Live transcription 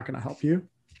going to help you,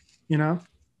 you know?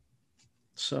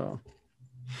 So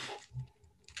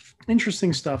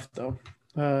interesting stuff though.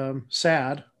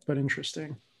 Sad, but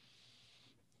interesting.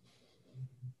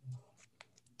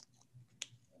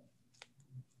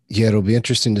 Yeah, it'll be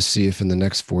interesting to see if in the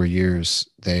next 4 years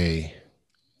they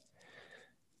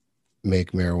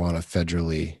make marijuana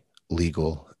federally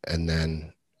legal and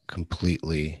then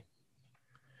completely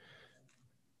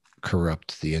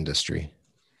corrupt the industry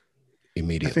I think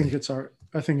immediately. it's our,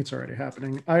 I think it's already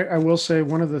happening. I will say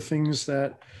one of the things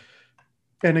that,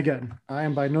 and again, I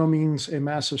am by no means a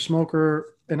massive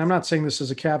smoker, and I'm not saying this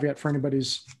as a caveat for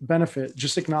anybody's benefit,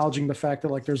 just acknowledging the fact that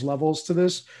like there's levels to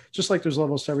this, just like there's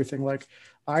levels to everything. Like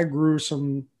I grew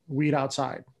some weed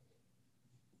outside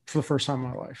for the first time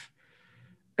in my life.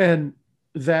 And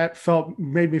that felt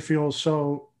made me feel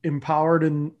so empowered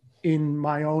in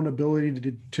my own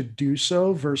ability to do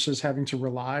so versus having to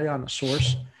rely on a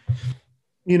source,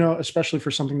 especially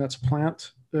for something that's a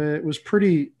plant. It was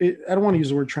I don't want to use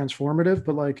the word transformative,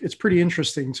 but like it's pretty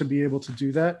interesting to be able to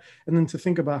do that. And then to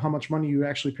think about how much money you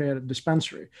actually pay at a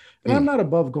dispensary. And I'm Mm. not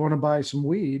above going to buy some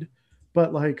weed,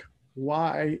 but like,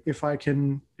 why, if I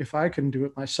can do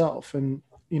it myself? And,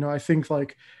 I think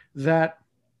like that,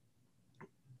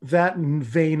 that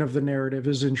vein of the narrative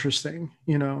is interesting,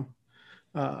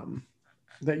 um,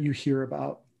 that you hear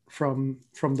about from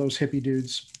those hippie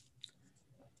dudes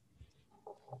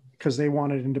because they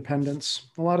wanted independence.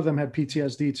 A lot of them had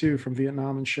PTSD too from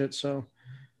Vietnam and shit. So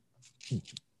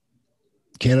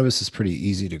Cannabis is pretty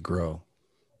easy to grow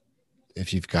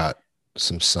if you've got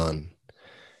some sun.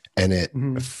 And it,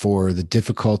 mhm. for the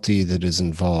difficulty that is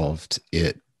involved,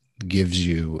 it gives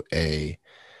you a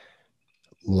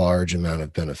large amount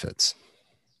of benefits.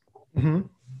 Mhm.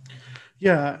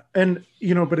 Yeah, and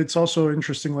but it's also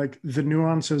interesting, like the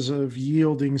nuances of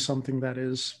yielding something that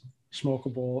is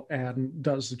smokable and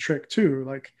does the trick too.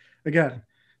 Like again,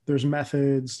 there's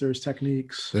methods, there's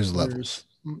techniques, There's levels.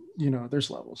 there's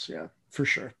levels. Yeah, for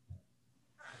sure,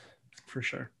 for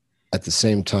sure. At the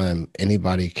same time,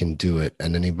 anybody can do it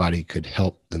and anybody could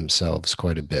help themselves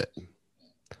quite a bit.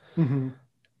 Hmm.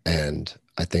 And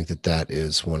I think that that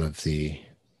is one of the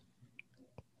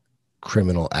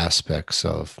criminal aspects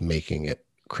of making it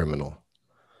criminal.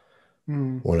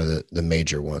 Mm. One of the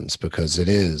major ones, because it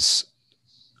is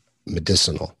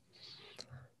medicinal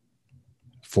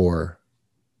for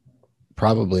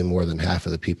probably more than half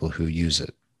of the people who use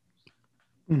it.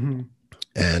 Hmm.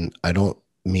 And I don't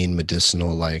mean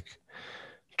medicinal like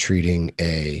treating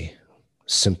a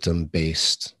symptom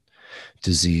based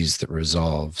disease that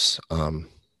resolves.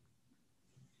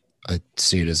 I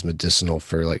see it as medicinal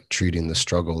for like treating the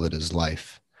struggle that is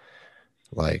life.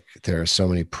 Like there are so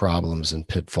many problems and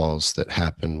pitfalls that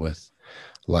happen with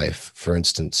life. For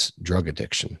instance, drug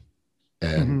addiction.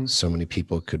 And Hmm. so many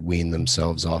people could wean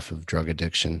themselves off of drug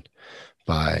addiction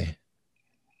by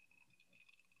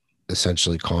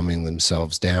essentially calming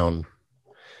themselves down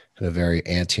in a very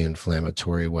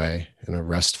anti-inflammatory way, in a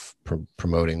rest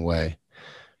promoting way,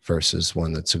 versus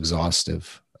one that's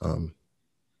exhaustive.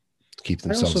 Keep I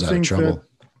also themselves out of think trouble.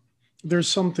 that there's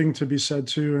something to be said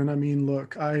too. And I mean,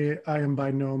 look, I am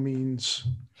by no means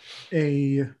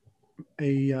a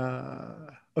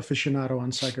aficionado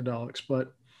on psychedelics,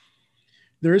 but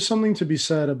there is something to be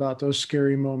said about those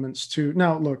scary moments too.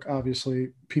 Now, look, obviously,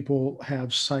 people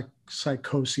have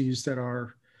psychoses that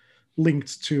are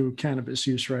linked to cannabis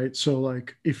use, right? So,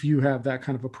 like, if you have that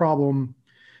kind of a problem,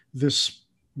 this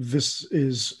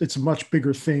it's a much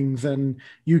bigger thing than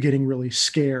you getting really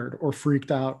scared or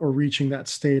freaked out or reaching that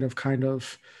state of kind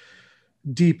of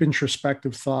deep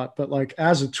introspective thought. But like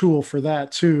as a tool for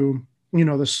that too,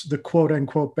 this the quote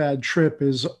unquote bad trip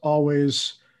is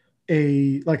always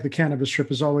like the cannabis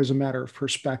trip is always a matter of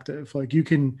perspective. Like you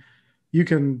can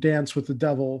dance with the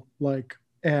devil, like,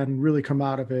 and really come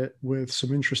out of it with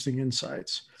some interesting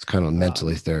insights. It's kind of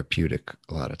mentally um, therapeutic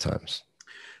a lot of times.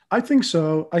 I think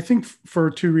so. I think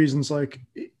for two reasons. Like,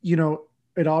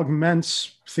 it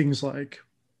augments things like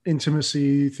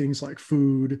intimacy, things like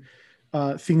food,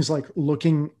 things like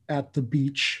looking at the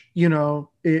beach. It And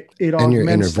your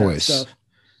inner augments that voice, stuff.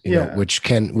 Yeah.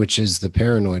 which is the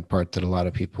paranoid part that a lot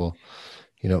of people,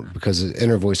 because the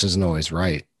inner voice isn't always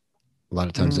right. A lot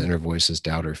of times the Mhm. inner voice is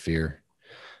doubt or fear,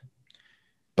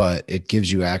 but it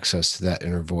gives you access to that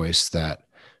inner voice that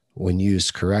when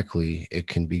used correctly, it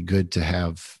can be good to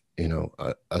have,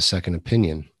 a second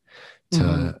opinion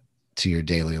Mhm. to your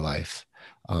daily life.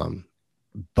 Um,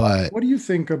 but What do you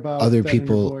think about other that inner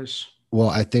people, voice? well,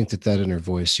 I think that that inner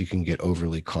voice you can get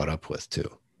overly caught up with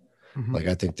too. Mhm. Like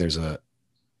I think there's a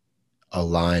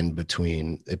line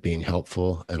between it being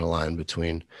helpful and a line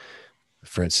between,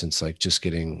 for instance, like just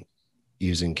getting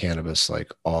using cannabis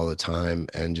like all the time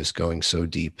and just going so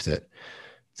deep that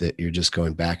you're just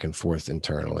going back and forth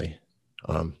internally.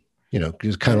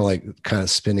 Just kind of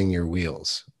spinning your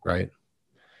wheels, right?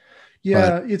 But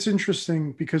Yeah, it's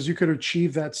interesting because you could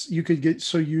achieve that. You could get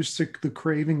so used to the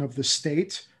craving of the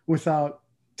state without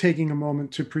taking a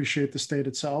moment to appreciate the state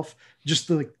itself, just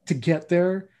to, like, to get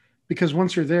there. Because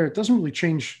once you're there, it doesn't really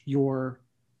change your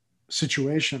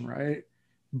situation, right?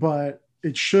 But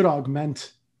it should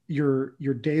augment your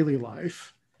daily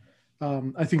life.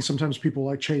 I think sometimes people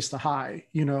like chase the high,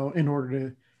 in order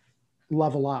to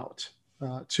level out,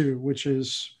 too, which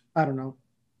is, I don't know,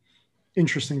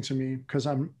 interesting to me because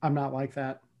I'm not like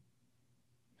that.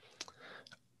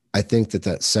 I think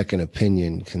that second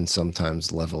opinion can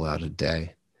sometimes level out a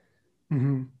day.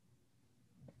 Mm-hmm.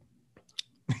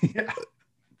 Yeah.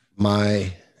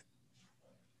 My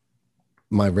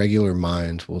my regular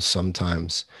mind will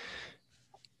sometimes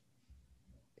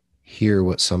hear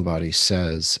what somebody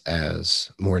says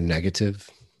as more negative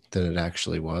than it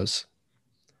actually was.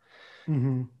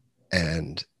 Mm-hmm.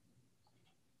 And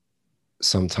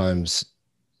sometimes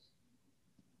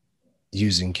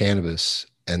using cannabis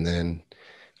and then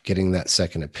getting that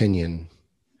second opinion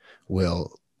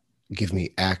will give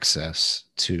me access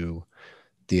to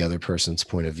the other person's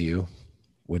point of view,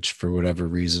 which for whatever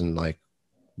reason, like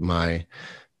my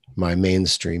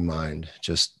mainstream mind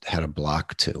just had a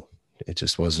block to. It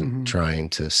just wasn't Mm-hmm. trying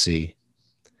to see.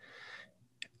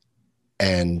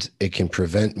 And it can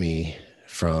prevent me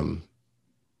from,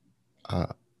 uh,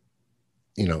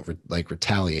 like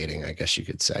retaliating, I guess you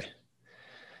could say.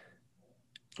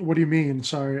 What do you mean?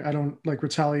 Sorry, I don't like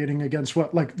retaliating against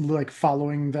what, like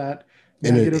following that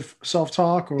In a, negative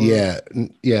self-talk or. yeah,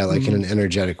 yeah, like in Mm-hmm. an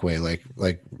energetic way, like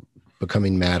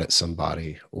becoming mad at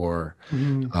somebody or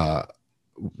Mm-hmm. uh,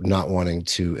 not wanting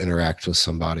to interact with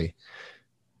somebody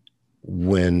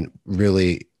when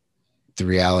really the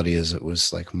reality is it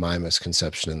was like my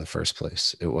misconception in the first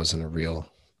place. It wasn't a real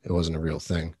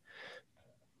thing.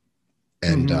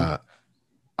 And Mm-hmm.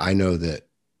 I know that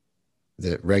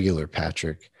regular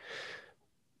Patrick,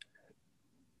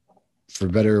 for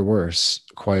better or worse,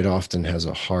 quite often has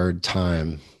a hard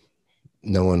time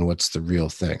knowing what's the real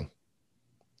thing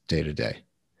day to day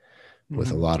with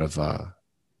Mm-hmm. a lot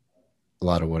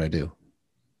of what I do,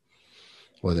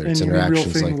 whether it's And you mean real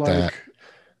interactions thing like that. like.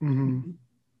 Mm-hmm.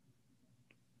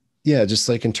 Yeah, just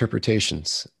like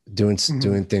interpretations, Mm-hmm.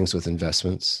 doing things with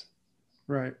investments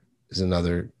Right. is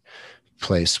another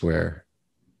place where,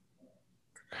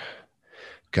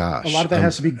 A lot gosh, of that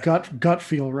has to be gut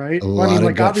feel, a right? Well, I mean, lot of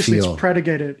like, gut obviously it's feel,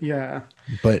 predicated, yeah.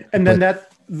 but And then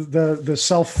that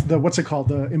the what's it called,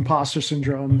 the imposter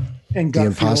syndrome and the gut feel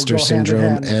imposter go hand in syndrome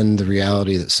hand. and the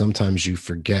reality that sometimes you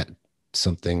forget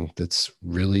something that's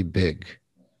really big.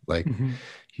 Like Mm-hmm.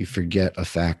 you forget a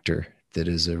factor that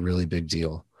is a really big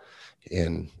deal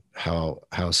in how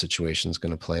a situation is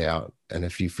going to play out. And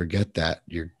if you forget that,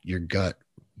 your gut,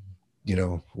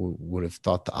 would have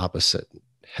thought the opposite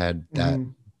had that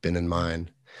Mm-hmm. been in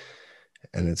mind.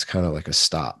 And it's kind of like a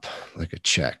stop, like a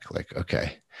check, like,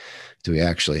 okay, do we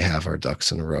actually have our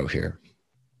ducks in a row here?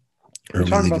 Or You're are we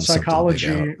talking about leaving something big out?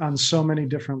 psychology on so many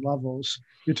different levels.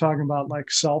 You're talking about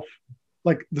like self,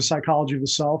 like the psychology of the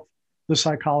self, the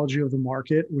psychology of the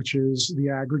market, which is the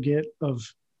aggregate of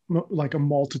like a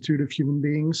multitude of human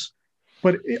beings.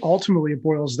 But ultimately, it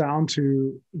boils down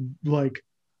to, like,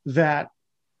 that.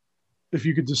 If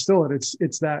you could distill it,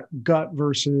 it's that gut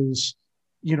versus,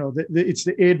 it's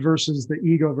the id versus the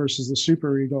ego versus the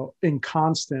super ego in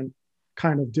constant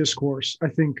kind of discourse. I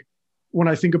think when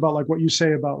I think about like what you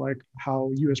say about like how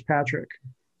you as Patrick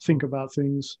think about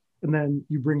things, and then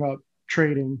you bring up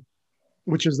trading,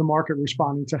 which is the market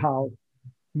responding to how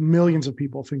millions of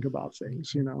people think about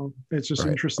things. It's just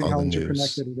Right. interesting All how the news.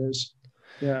 interconnected it is.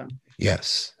 Yeah.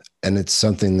 Yes. And it's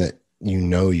something that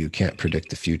you can't predict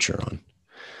the future on.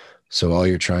 So all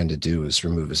you're trying to do is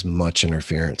remove as much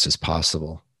interference as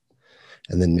possible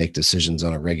and then make decisions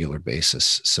on a regular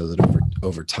basis so that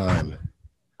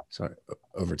sorry,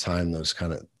 over time, those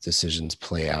kind of decisions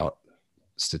play out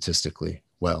statistically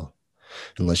well,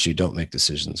 unless you don't make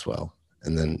decisions well,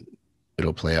 and then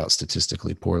it'll play out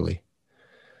statistically poorly.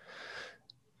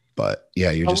 But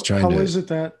yeah, you're just trying How is it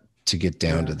that. to get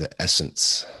down to Yeah. the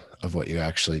essence of what you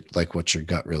actually like, what your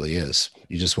gut really is.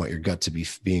 You just want your gut to be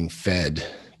being fed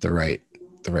the right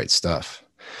stuff.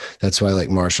 That's why like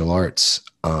martial arts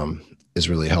is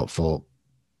really helpful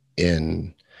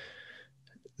in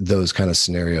those kind of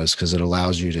scenarios because it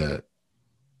allows you to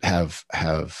have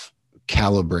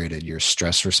calibrated your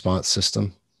stress response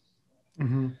system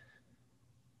Mm-hmm.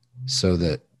 so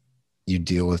that you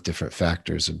deal with different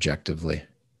factors objectively.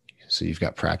 So you've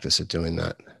got practice at doing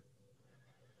that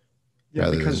Yeah,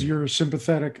 rather because than, your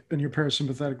sympathetic and your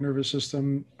parasympathetic nervous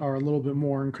system are a little bit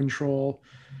more in control,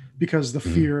 because the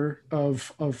Mhm. fear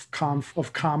of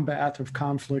combat, of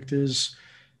conflict, is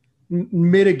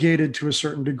mitigated to a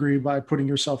certain degree by putting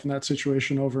yourself in that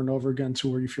situation over and over again to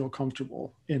where you feel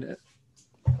comfortable in it.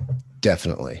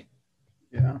 Definitely.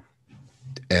 Yeah.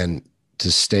 And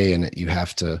to stay in it, you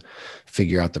have to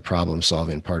figure out the problem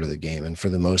solving part of the game. And for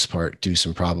the most part, do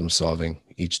some problem solving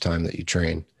each time that you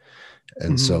train.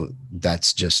 And Mm-hmm. so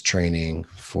that's just training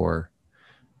for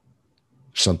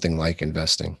something like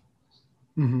investing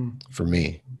Mm-hmm. for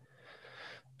me.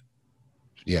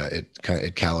 Yeah, it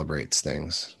calibrates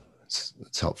things.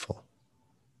 It's helpful.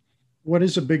 What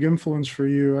is a big influence for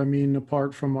you? I mean,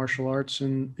 apart from martial arts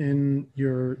and in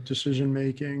your decision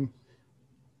making?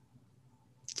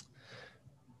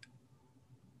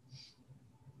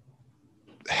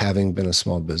 Having been a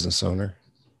small business owner,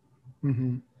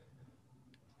 Mm-hmm.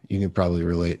 you can probably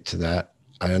relate to that.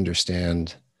 I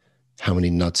understand how many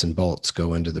nuts and bolts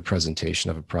go into the presentation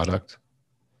of a product.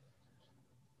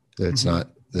 Mm-hmm.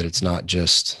 That it's not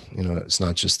just, it's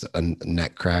not just a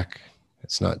neck crack.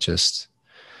 It's not just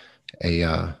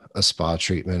a spa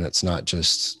treatment. It's not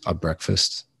just a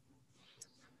breakfast.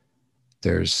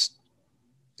 There's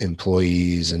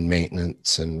employees and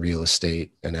maintenance and real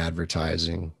estate and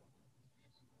advertising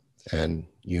and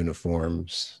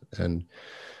uniforms and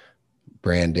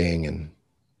branding and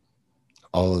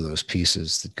all of those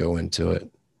pieces that go into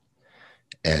it.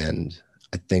 And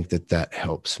I think that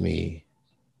helps me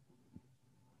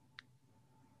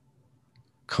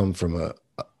come from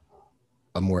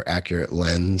a more accurate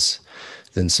lens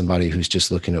than somebody who's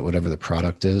just looking at whatever the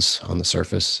product is on the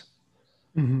surface,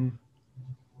 Mm-hmm.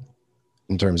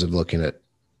 in terms of looking at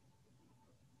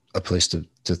a place to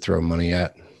throw money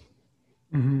at.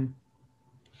 Mm-hmm.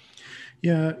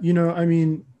 Yeah, I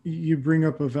mean, you bring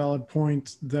up a valid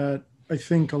point that I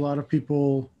think a lot of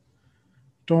people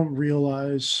don't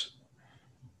realize,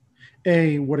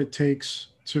 A, what it takes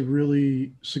to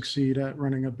really succeed at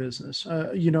running a business.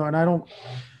 And I don't,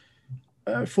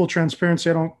 full transparency,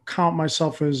 I don't count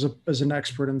myself as an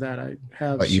expert in that. I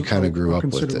have But you kind of grew a up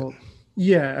with it. considerable,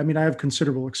 yeah, I mean, I have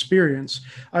considerable experience.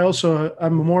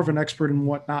 I'm more of an expert in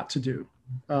what not to do,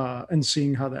 and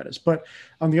seeing how that is. But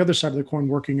on the other side of the coin,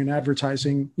 working in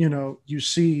advertising, you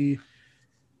see,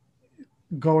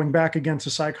 going back again to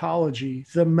psychology,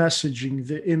 the messaging,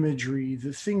 the imagery,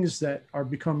 the things that are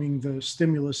becoming the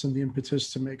stimulus and the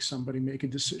impetus to make somebody make a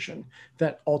decision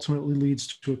that ultimately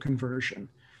leads to a conversion.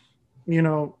 You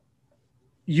know,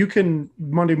 you can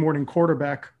Monday morning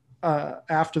quarterback,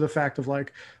 after the fact of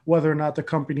like whether or not the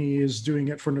company is doing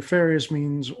it for nefarious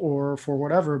means or for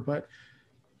whatever. But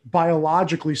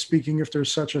biologically speaking, if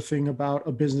there's such a thing about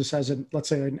a business as an, let's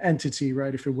say, an entity,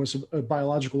 right? If it was a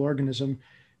biological organism,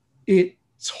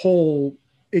 its whole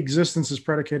existence is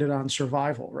predicated on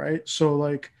survival, right? So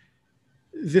like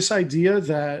this idea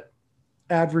that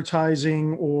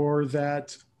advertising or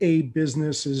that a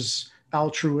business is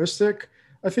altruistic,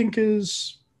 I think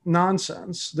is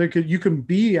nonsense. You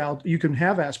can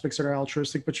have aspects that are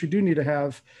altruistic, but you do need to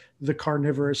have the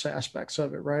carnivorous aspects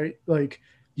of it, right? Like,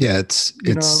 Yeah,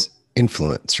 you know, it's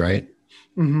influence, right?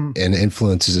 mm-hmm, And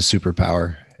influence is a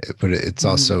superpower, but it's mm-hmm,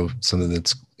 also something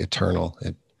that's eternal.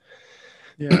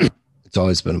 yeah, It's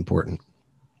always been important.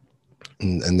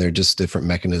 And they're just different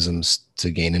mechanisms to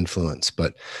gain influence,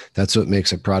 but that's what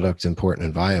makes a product important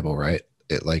and viable, right?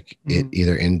 It mm-hmm,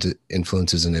 either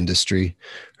influences an industry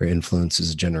or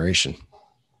influences a generation.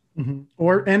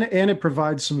 mm-hmm. And it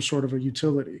provides some sort of a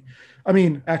utility. I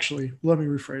mean, actually, let me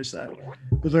rephrase that.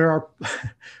 There are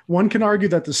one can argue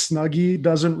that the Snuggie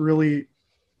doesn't really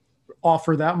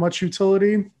offer that much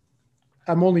utility.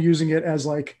 I'm only using it as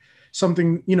like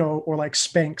something, or like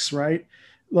Spanx, right?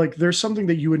 Like there's something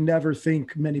that you would never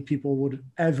think many people would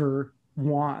ever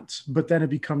want, but then it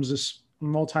becomes this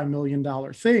multi-million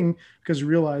dollar thing because you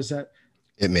realize that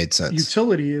It made sense.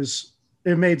 utility is,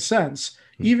 it made sense,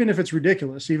 even if it's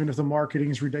ridiculous, even if the marketing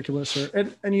is ridiculous, or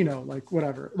and like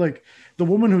whatever. Like the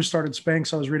woman who started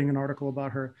Spanx, I was reading an article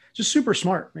about her, just super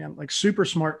smart, man, like super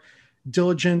smart,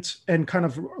 diligent, and kind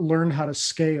of learned how to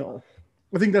scale.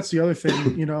 I think that's the other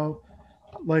thing,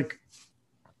 like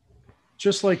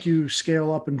just like you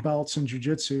scale up in belts and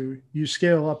jujitsu, you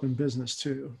scale up in business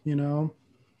too.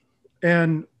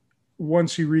 And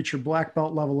once you reach your black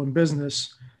belt level in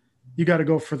business, you got to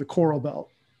go for the coral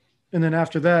belt. And then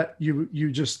after that,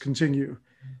 you just continue.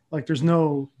 Like there's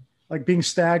no, like, being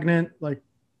stagnant, like,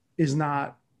 is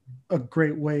not a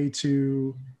great way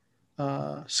to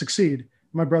succeed.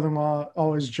 My brother-in-law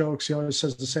always jokes. He always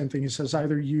says the same thing. He says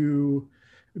either you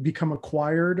become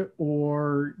acquired,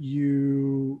 or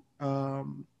you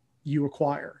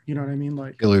acquire. You know what I mean?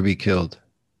 Like, Kill or be killed.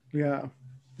 yeah,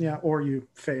 yeah, or you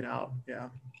fade out. Yeah,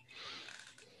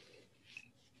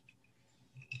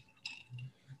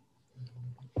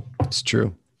 It's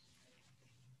true.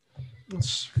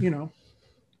 it's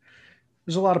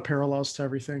there's a lot of parallels to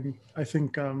everything. I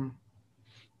think that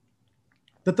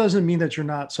doesn't mean that you're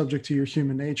not subject to your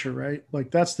human nature, right?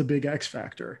 Like that's the big X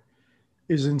factor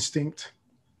is instinct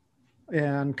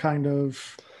and kind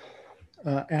of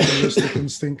animalistic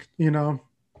instinct.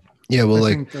 Yeah, well, I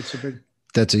like think that's a big.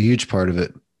 that's a huge part of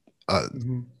it. Uh,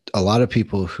 Mhm. a lot of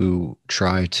people who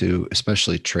try to,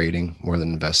 especially trading more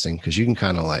than investing, because you can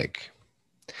kind of like,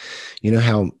 you know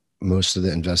how most of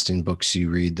the investing books you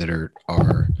read that are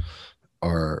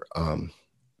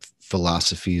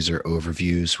philosophies or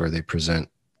overviews where they present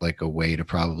like a way to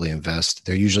probably invest.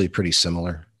 They're usually pretty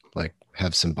similar. Like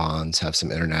have some bonds, have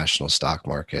some international stock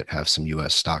market, have some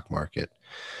U.S. stock market.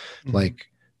 Mhm. Like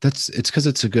it's because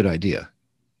it's a good idea.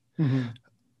 Mhm.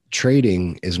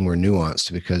 Trading is more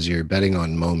nuanced because you're betting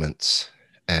on moments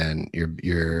and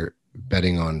you're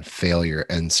betting on failure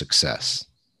and success.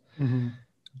 Mhm.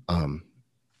 Um,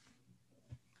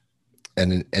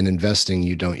 and in investing,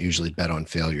 you don't usually bet on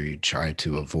failure. You try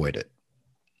to avoid it.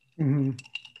 Mhm.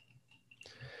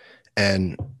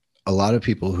 And a lot of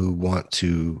people who want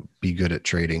to be good at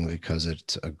trading because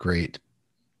it's a great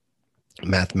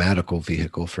mathematical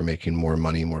vehicle for making more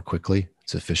money more quickly,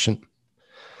 it's efficient,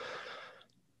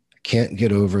 can't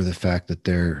get over the fact that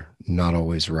they're not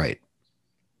always right.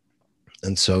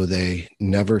 And so they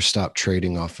never stop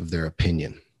trading off of their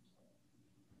opinion.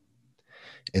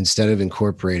 Instead of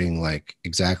incorporating like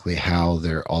exactly how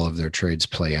all of their trades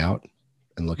play out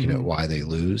and looking at Mhm. why they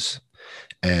lose.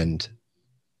 And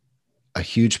a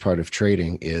huge part of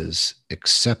trading is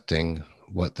accepting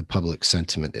what the public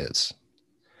sentiment is.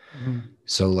 Mhm.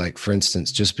 So, like, for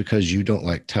instance, just because you don't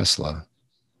like Tesla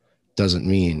doesn't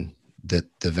mean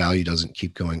that the value doesn't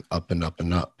keep going up and up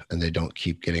and up, and they don't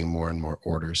keep getting more and more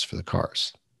orders for the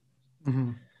cars.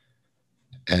 Mhm.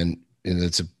 And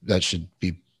that should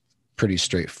be pretty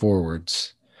straightforward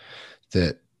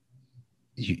that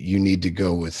you need to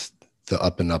go with the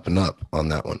up and up and up on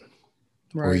that one,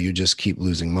 or Right. you just keep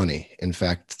losing money. In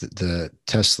fact, the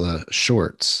Tesla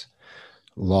shorts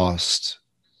lost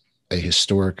a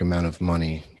historic amount of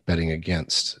money betting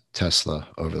against Tesla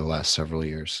over the last several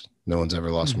years. No one's ever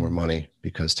lost more Mhm. money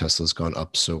because Tesla's gone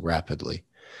up so rapidly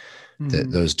that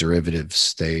Mhm. those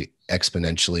derivatives, they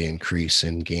exponentially increase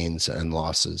in gains and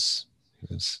losses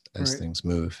as Right. things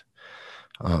move.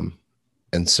 Um,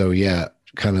 and so, yeah,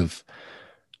 kind of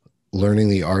learning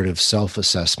the art of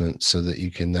self-assessment so that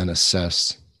you can then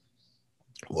assess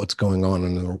what's going on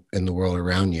in the world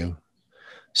around you,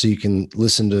 so you can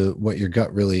listen to what your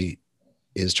gut really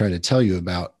is trying to tell you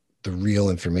about the real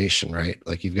information, right?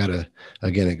 Like you've got to,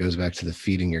 again, it goes back to the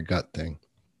feeding your gut thing,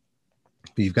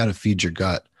 but you've got to feed your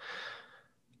gut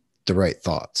the right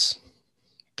thoughts,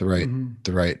 the right, Mhm.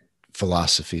 the right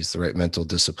philosophies, the right mental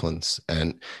disciplines.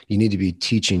 And you need to be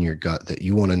teaching your gut that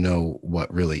you want to know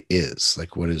what really is,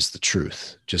 like what is the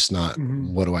truth, just not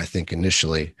Mhm. what do I think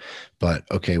initially, but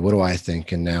okay, what do I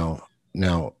think? And now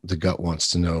the gut wants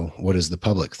to know, what does the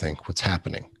public think? What's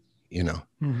happening? You know,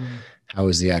 Mhm. how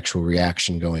is the actual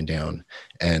reaction going down?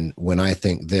 And when I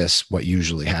think this, what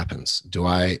usually happens?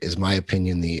 Is my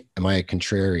opinion am I a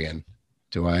contrarian?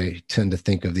 Do I tend to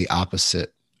think of the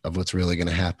opposite of what's really going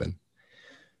to happen?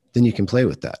 Then you can play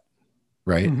with that,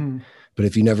 right? Mhm. But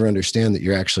if you never understand that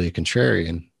you're actually a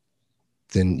contrarian,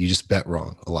 then you just bet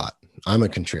wrong a lot. I'm a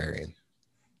contrarian,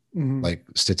 Mhm. like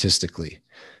statistically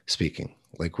speaking.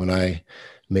 Like when I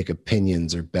make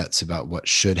opinions or bets about what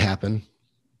should happen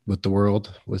with the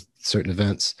world, with certain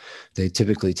events, they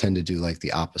typically tend to do like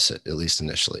the opposite, at least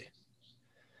initially.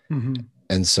 Mhm.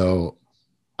 And so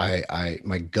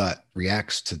my gut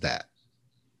reacts to that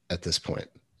at this point.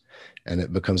 And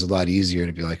it becomes a lot easier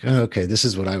to be like, oh, okay, this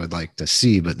is what I would like to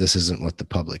see, but this isn't what the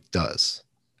public does.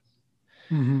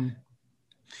 Mhm.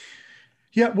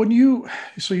 Yeah,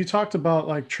 so you talked about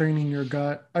like training your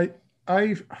gut.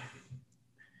 I've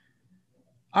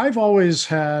I've always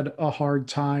had a hard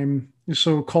time.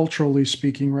 So culturally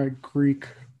speaking, right,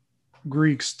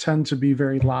 Greeks tend to be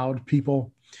very loud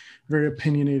people, very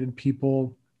opinionated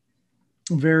people,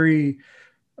 very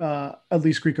at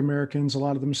least Greek Americans, a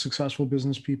lot of them successful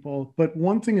business people. But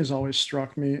one thing has always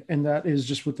struck me, and that is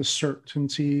just with the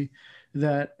certainty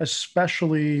that,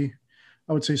 especially,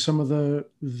 I would say some of the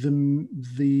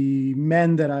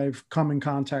men that I've come in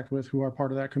contact with who are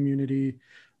part of that community,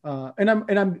 and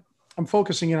I'm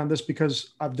focusing in on this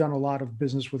because I've done a lot of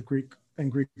business with Greek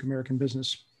and Greek American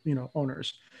business.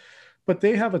 owners, but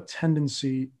they have a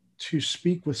tendency to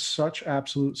speak with such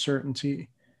absolute certainty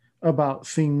about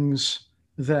things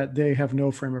that they have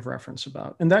no frame of reference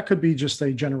about. And that could be just a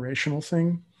generational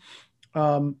thing.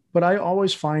 But I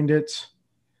always find it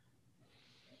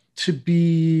to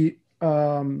be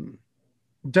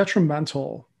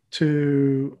detrimental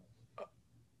to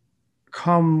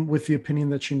come with the opinion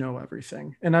that you know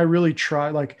everything. And I really try,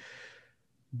 like,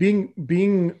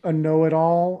 being a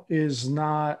know-it-all is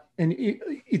not, and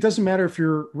it doesn't matter if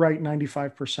you're right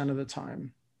 95% of the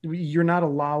time. You're not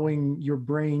allowing your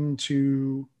brain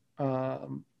to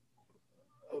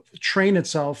train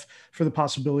itself for the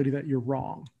possibility that you're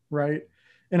wrong, right?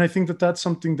 And I think that that's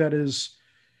something that is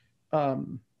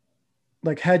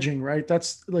like hedging, right?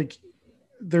 That's like,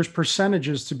 there's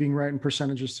percentages to being right and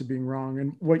percentages to being wrong.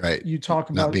 And what Right. you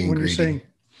talk Not about being when you're greedy. saying,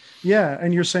 yeah,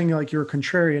 and you're saying like you're a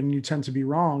contrarian and you tend to be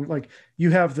wrong, like you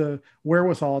have the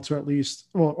wherewithal to at least,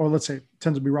 well, or let's say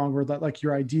tend to be wrong, where that like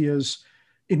your ideas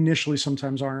initially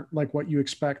sometimes aren't like what you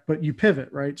expect, but you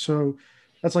pivot, right? So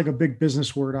that's like a big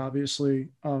business word, obviously.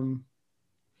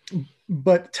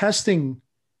 But testing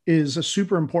is a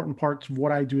super important part of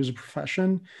what I do as a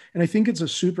profession. And I think it's a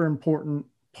super important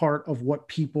part of what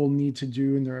people need to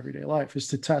do in their everyday life, is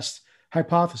to test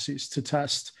hypotheses, to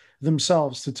test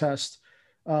themselves, to test,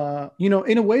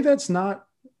 in a way that's not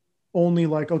only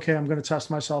like, okay, I'm going to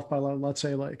test myself by, let's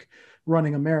say, like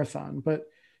running a marathon, but,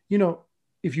 you know,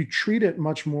 if you treat it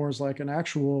much more as like an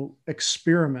actual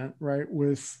experiment, right,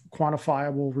 with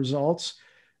quantifiable results,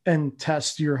 and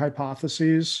test your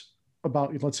hypotheses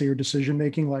about, let's say, your decision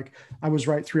making, like I was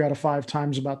right 3 out of 5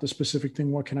 times about the specific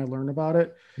thing, what can I learn about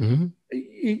it? Mm-hmm.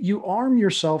 You arm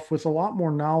yourself with a lot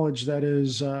more knowledge that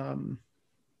is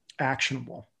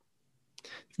actionable,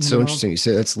 It's you so know. interesting. You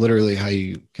say that's literally how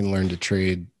you can learn to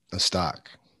trade a stock,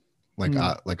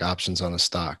 Mm. like options on a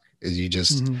stock. Is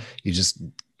Mm-hmm. you just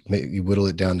you whittle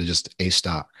it down to just a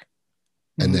stock,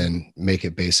 and Mm-hmm. then make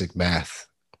it basic math.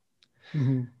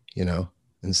 Mm-hmm. You know,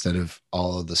 instead of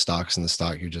all of the stocks in the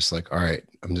stock, you're just like, all right,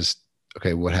 I'm just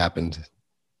okay. What happened?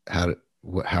 How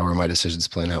are my decisions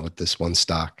playing out with this one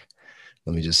stock?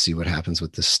 Let me just see what happens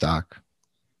with this stock.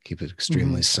 Keep it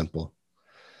extremely Mm-hmm. simple.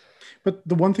 But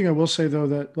the one thing I will say, though,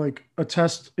 that like a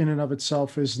test in and of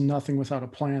itself is nothing without a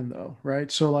plan, though,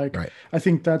 right? So like Right. I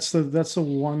think that's the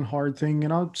one hard thing.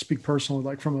 And I'll speak personally,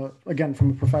 like from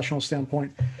a professional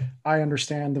standpoint, I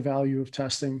understand the value of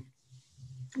testing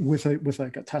with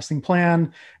like a testing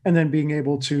plan, and then being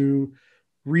able to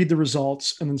read the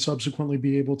results and then subsequently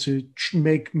be able to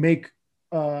make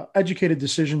educated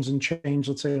decisions and change,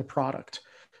 let's say, a product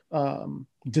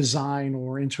design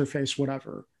or interface,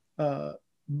 whatever,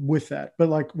 with that. But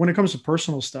like when it comes to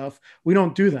personal stuff, we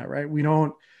don't do that, right? We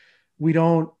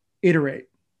don't iterate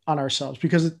on ourselves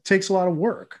because it takes a lot of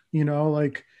work,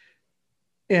 like.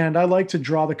 And I like to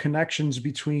draw the connections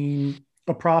between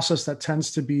a process that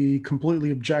tends to be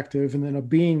completely objective and then a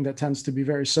being that tends to be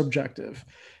very subjective,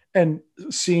 and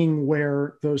seeing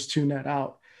where those two net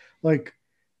out. Like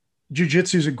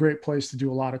jujitsu is a great place to do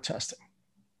a lot of testing.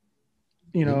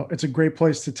 Mhm. It's a great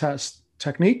place to test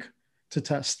technique, to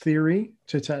test theory,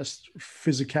 to test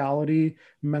physicality,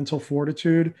 mental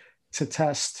fortitude, to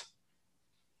test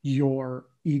your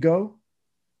ego,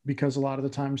 because a lot of the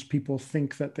times people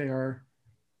think that they are,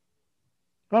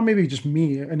 well, maybe just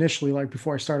me initially, like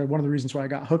before I started, one of the reasons why I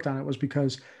got hooked on it was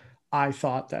because I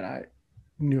thought that I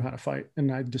knew how to fight,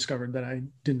 and I discovered that I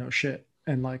didn't know shit.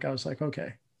 And like, I was like,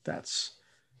 okay, that's,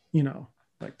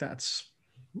 like that's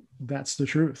the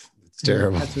truth. It's And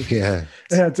terrible. Yeah.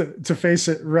 I had to face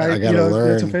it. I Right. got to You have to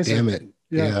learn. face it. Damn it.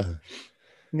 Yeah. Yeah.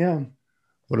 Yeah.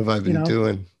 What have I You been know,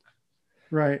 doing?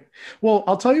 right. Well,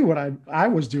 I'll tell you what I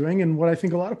was doing, and what I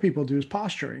think a lot of people do is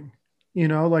posturing.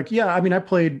 Like, yeah, I mean, I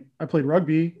played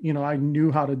rugby, I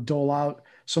knew how to dole out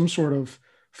some sort of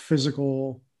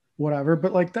physical whatever,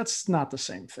 but like that's not the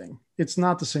same thing. It's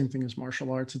not the same thing as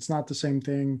martial arts. It's not the same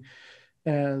thing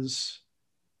as,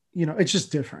 it's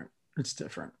just different. It's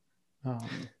different. Um,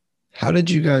 How did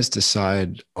you guys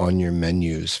decide on your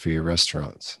menus for your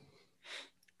restaurants?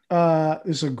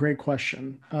 this is a great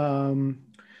question.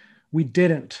 We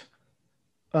didn't.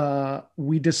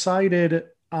 We decided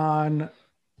on,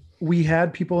 we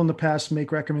had people in the past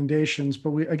make recommendations,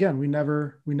 but we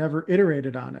never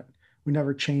iterated on it. We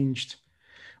never changed.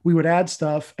 We would add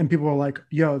stuff and people were like,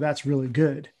 yo, that's really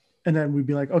good. And then we'd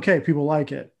be like, okay, people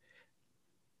like it.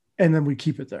 And then we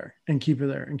keep it there and keep it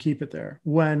there and keep it there.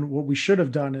 When what we should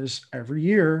have done is every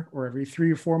year or every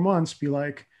 3 or 4 months be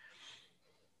like,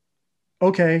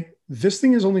 okay, this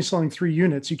thing is only selling 3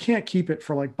 units. You can't keep it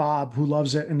for like Bob, who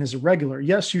loves it and is a regular.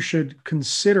 Yes, you should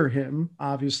consider him,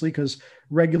 obviously, because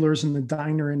regulars in the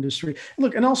diner industry.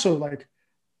 Look, and also like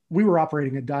we were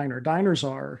operating a diner. Diners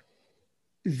are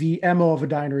the MO of a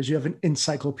diner is you have an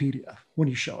encyclopedia when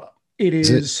you show up. It Is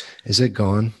it is is it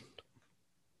gone?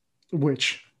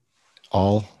 which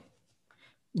All?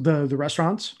 the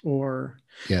restaurants or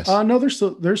Yes. no,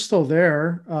 they're still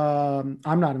there.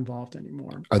 I'm not involved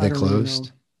anymore. Are I they don't really know.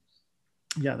 closed?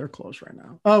 Yeah, they're closed right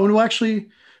now. Oh, and well, actually,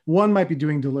 one might be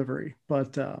doing delivery,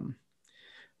 but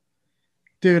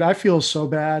dude, I feel so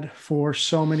bad for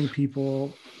so many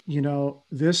people.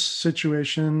 This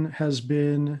situation has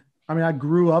been. I mean, I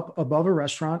grew up above a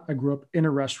restaurant. I grew up in a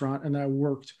restaurant, and I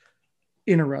worked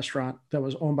in a restaurant that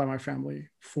was owned by my family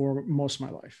for most of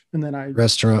my life. And then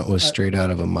Restaurant was I straight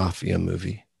out of a mafia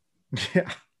movie.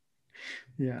 yeah,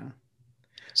 yeah.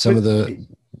 Some of But the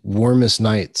warmest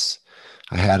nights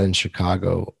I had in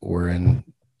Chicago were in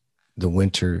the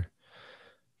winter,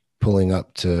 pulling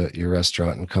up to your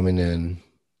restaurant and coming in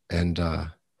and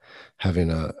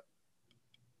having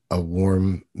a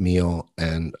warm meal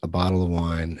and a bottle of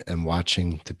wine and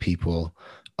watching the people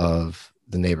of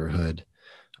the neighborhood,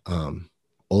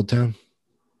 Old Town,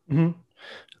 mhm,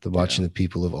 yeah, watching the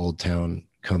people of Old Town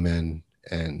come in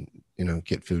and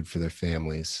get food for their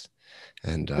families.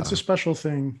 And it's a special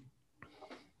thing.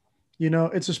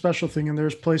 It's a special thing, and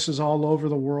there's places all over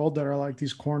the world that are like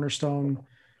these cornerstone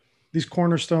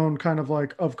kind of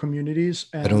like of communities,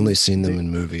 I'd only and seen them in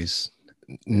movies,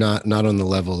 not on the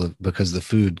level of, because the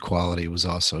food quality was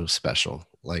also special.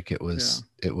 Like it yeah, was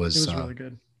it it was was really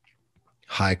good.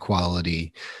 high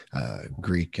quality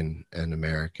Greek and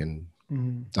American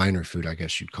Mhm. diner food, I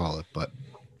guess you'd call it. But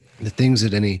the things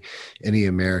that any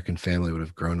American family would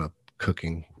have grown up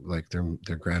cooking, like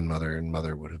their grandmother and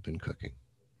mother would have been cooking.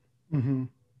 Mhm.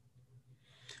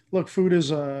 Look, food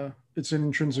is it's an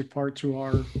intrinsic part to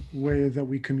our way that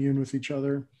we commune with each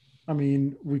other. I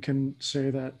mean, we can say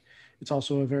that it's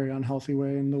also a very unhealthy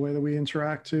way in the way that we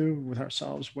interact too with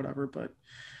ourselves, whatever. But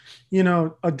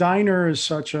a diner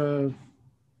is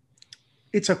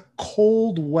it's a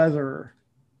cold weather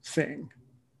thing.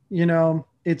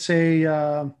 It's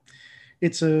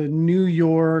a New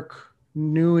York,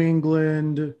 New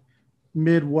England,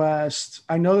 Midwest.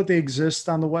 I know that they exist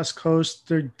on the West Coast.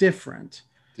 They're different.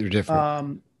 They're different.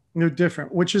 Um, they're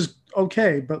different, which is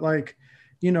okay, but like,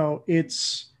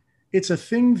 it's a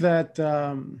thing that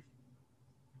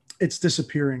it's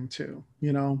disappearing too.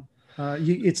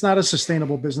 It's not a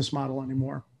sustainable business model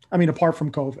anymore. I mean, apart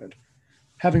from COVID,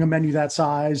 having a menu that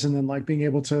size and then like being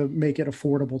able to make it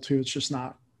affordable too. It's just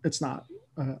not. It's not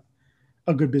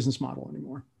a good business model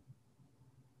anymore.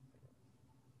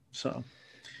 So,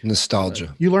 but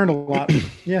Nostalgia. you learned a lot.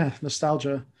 Yeah,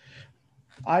 nostalgia.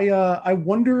 I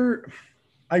wonder.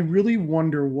 I really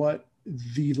wonder what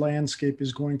the landscape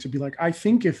is going to be like. I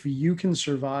think if you can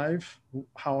survive,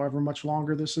 however much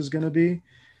longer this is going to be,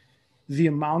 the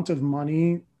amount of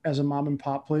money as a mom and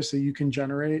pop place that you can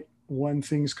generate when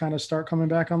things kind of start coming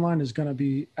back online is going to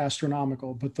be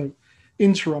astronomical. But the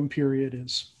interim period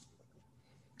is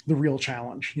the real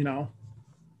challenge.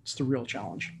 It's the real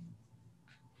challenge.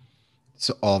 It's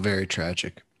all very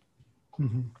tragic.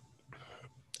 Mm-hmm.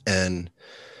 And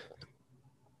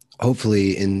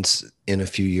hopefully in a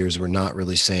few years we're not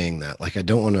really saying that. Like I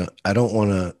don't want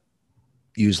to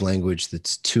use language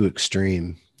that's too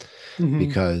extreme, Mm-hmm.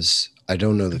 because I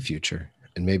don't know the future,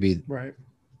 and maybe Right.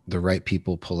 the right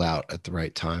people pull out at the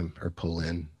right time, or pull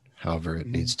in, however it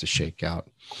Mm-hmm. needs to shake out.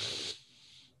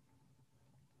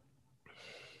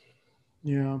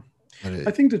 Yeah. But I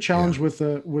it think the yeah challenge with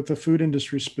the food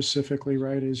industry specifically,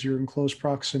 right, is you're in close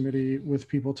proximity with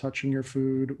people touching your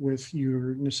food, with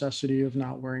your necessity of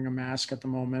not wearing a mask at the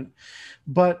moment.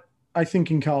 But I think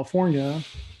in California,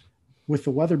 with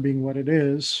the weather being what it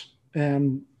is,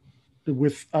 and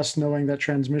with us knowing that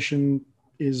transmission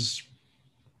is,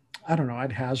 I don't know,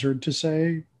 I'd hazard to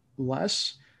say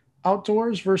less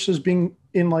outdoors versus being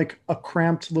in like a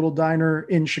cramped little diner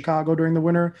in Chicago during the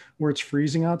winter where it's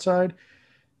freezing outside.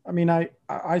 I mean,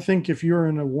 I think if you're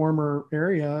in a warmer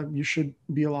area, you should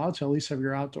be allowed to at least have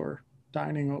your outdoor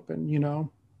dining open,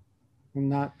 and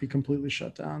not be completely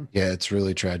shut down. yeah it's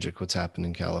really tragic what's happened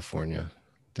in California.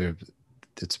 There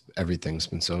it's Everything's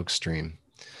been so extreme.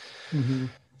 Mm-hmm.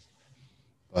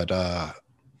 But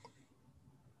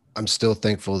I'm still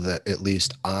thankful that at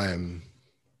least I'm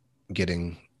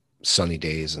getting sunny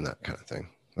days and that kind of thing.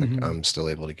 Like Mm-hmm. I'm still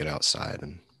able to get outside,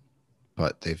 and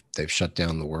but they've shut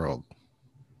down the world.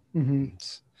 Mm-hmm.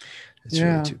 It's really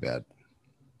Yeah, too bad.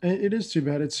 it is too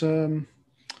bad. It's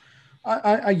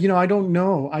I don't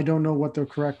know. I don't know what the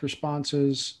correct response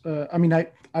is. I mean,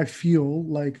 I feel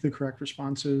like the correct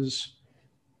response is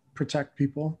protect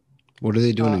people. What are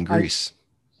they doing in I Greece?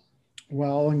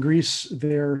 Well, in Greece,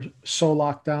 they're so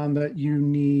locked down that you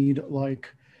need like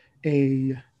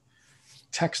a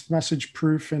text message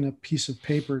proof and a piece of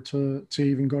paper to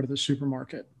even go to the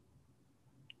supermarket.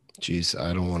 Jeez,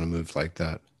 I don't want to move like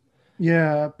that.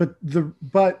 Yeah,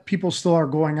 but people still are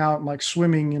going out and like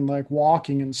swimming and like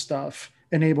walking and stuff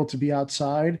and able to be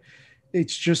outside.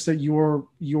 It's just that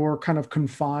you're kind of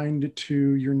confined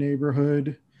to your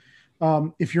neighborhood.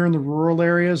 If you're in the rural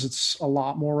areas, it's a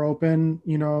lot more open.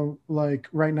 Like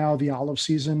right now, the olive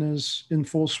season is in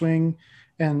full swing,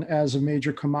 and as a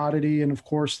major commodity, and of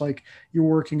course, like you're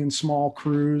working in small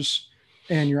crews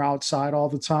and you're outside all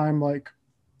the time. Like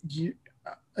you,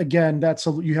 again,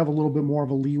 you have a little bit more of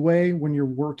a leeway when you're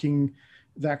working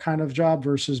that kind of job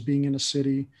versus being in a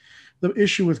city. The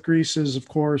issue with Greece is, of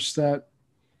course, that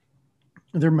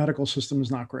their medical system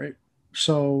is not great.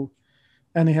 So,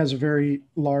 and it has a very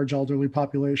large elderly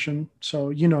population.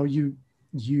 So, you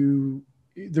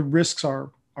the risks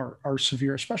are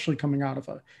severe, especially coming out of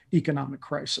an economic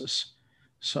crisis.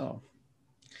 So,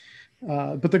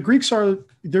 but the Greeks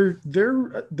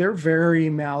they're very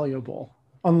malleable,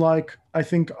 unlike I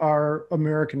think our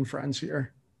American friends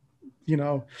here. You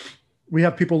know, we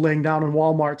have people laying down in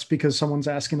WalMarts because someone's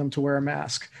asking them to wear a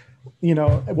mask.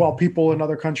 While people in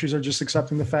other countries are just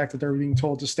accepting the fact that they're being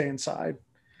told to stay inside,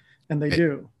 and they It,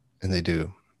 do. and they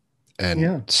do. And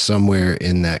Yeah. somewhere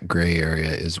in that gray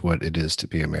area is what it is to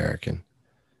be American.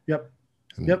 Yep.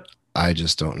 And Yep. I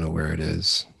just don't know where it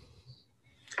is.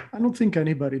 I don't think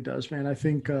anybody does, man. I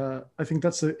think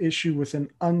that's the issue with an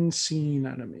unseen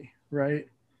enemy, right?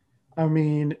 I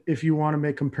mean, if you want to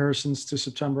make comparisons to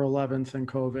September 11th and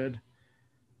COVID,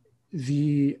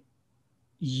 the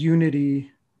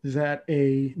unity that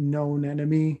a known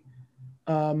enemy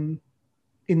um,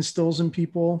 instills in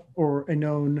people, or a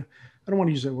known, I don't want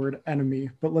to use the word enemy,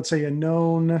 but let's say a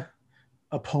known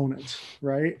opponent,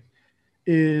 right,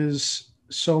 is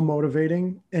so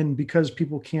motivating. And because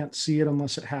people can't see it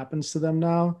unless it happens to them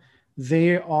now,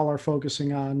 they all are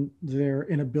focusing on their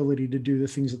inability to do the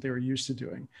things that they were used to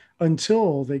doing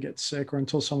until they get sick or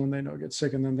until someone they know gets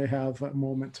sick. And then they have a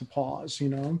moment to pause.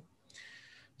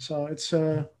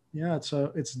 So yeah,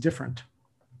 it's different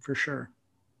for sure.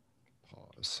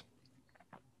 Pause.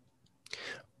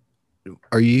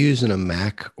 Are you using a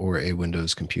Mac or a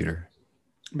Windows computer?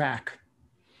 Mac.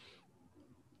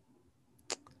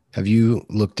 Have you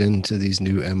looked into these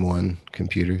new M1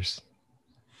 computers?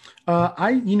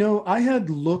 I had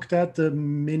looked at the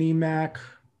mini Mac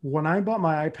when I bought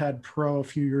my iPad Pro a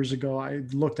few years ago. I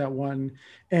looked at one,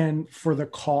 and for the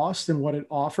cost and what it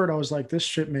offered, I was like, this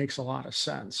shit makes a lot of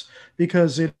sense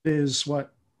because it is like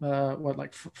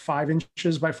 5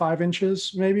 inches by 5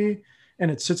 inches maybe, and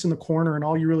it sits in the corner, and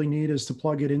all you really need is to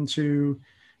plug it into.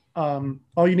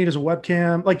 All you need is a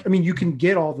webcam. Like, I mean, you can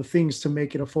get all the things to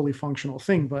make it a fully functional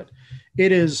thing, but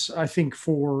it is, I think,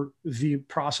 for the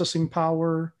processing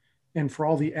power and for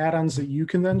all the add-ons that you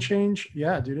can then change.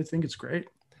 Yeah, dude, I think it's great.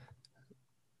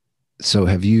 So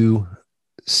have you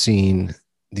seen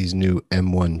these new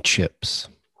M1 chips?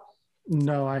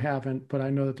 No, I haven't, but I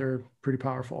know that they're pretty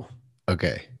powerful.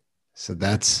 Okay. So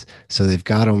they've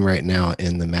got them right now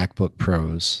in the MacBook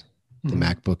Pros, the Mm-hmm.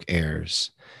 MacBook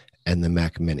Airs, and the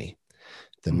Mac Mini.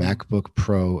 The Mm-hmm. MacBook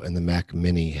Pro and the Mac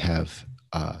Mini have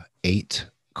 8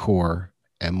 core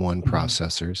M1 Mm-hmm.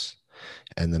 processors,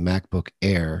 and the MacBook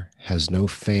Air has no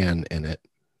fan in it.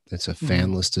 It's a Mm-hmm.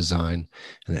 fanless design,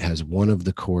 and it has one of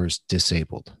the cores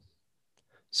disabled.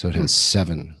 So it has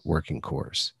 7 working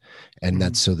cores, and Mm-hmm.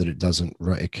 that's so that it doesn't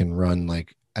run. It can run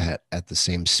like at the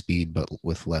same speed, but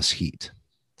with less heat.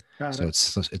 Got So it.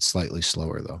 it's slightly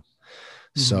slower though.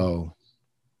 Mm-hmm. So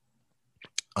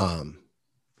um,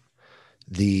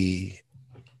 the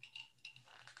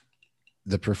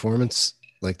the performance,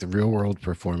 like the real world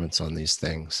performance on these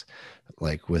things,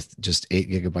 like with just 8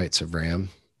 gigabytes of RAM,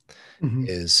 Mm-hmm.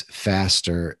 is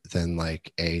faster than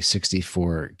like a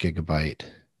 64 gigabyte,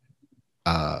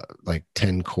 like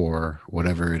 10 core,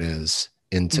 whatever it is,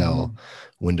 Intel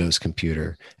Mm-hmm. Windows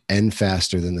computer, and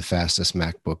faster than the fastest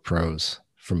MacBook Pros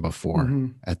from before Mm-hmm.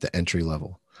 at the entry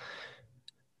level.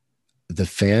 The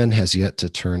fan has yet to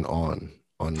turn on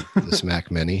this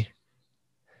Mac Mini.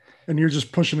 And you're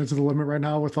just pushing it to the limit right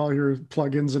now with all your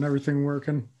plugins and everything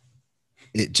working.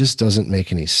 It just doesn't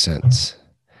make any sense.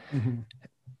 Mm-hmm.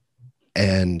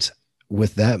 And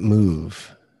with that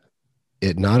move,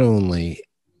 it not only,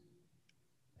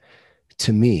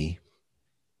 to me,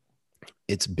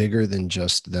 it's bigger than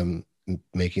just them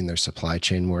making their supply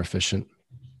chain more efficient.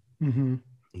 Mm-hmm.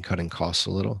 and cutting costs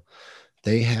a little.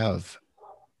 They have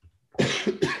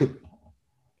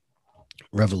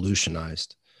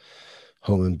revolutionized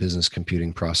home and business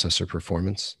computing processor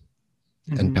performance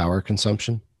and Mm-hmm. power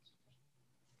consumption.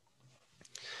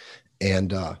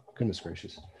 And goodness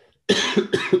gracious.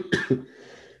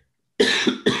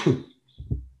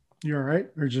 You all right?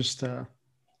 Or just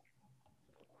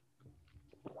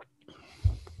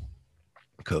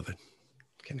COVID.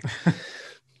 Kidding.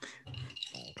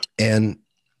 And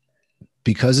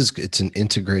because it's an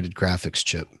integrated graphics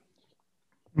chip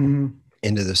mm-hmm.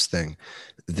 into this thing,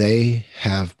 they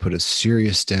have put a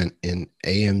serious dent in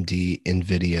AMD,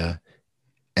 NVIDIA,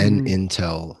 and Mm-hmm.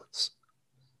 Intel's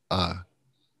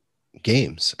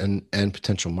games and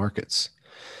potential markets.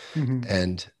 Mm-hmm.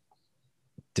 And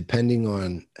depending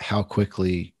on how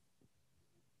quickly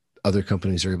other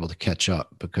companies are able to catch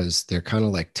up, because they're kind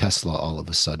of like Tesla all of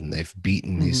a sudden, they've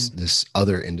beaten Mm-hmm. this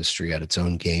other industry at its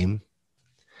own game.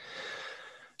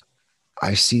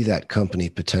 I see that company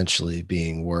potentially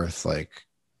being worth like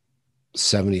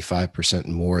 75%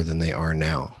 more than they are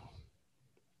now,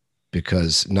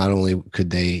 because not only could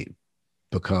they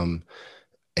become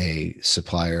a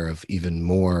supplier of even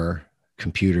more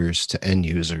computers to end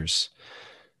users,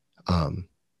 um,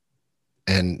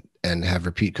 and have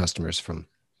repeat customers from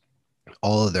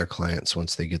all of their clients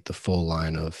once they get the full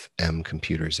line of M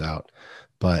computers out.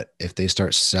 But if they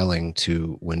start selling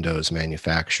to Windows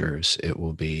manufacturers,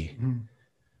 it'll be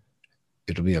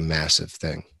a massive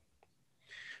thing.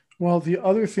 Well, the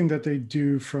other thing that they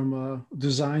do from a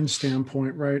design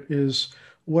standpoint, right, is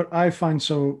what I find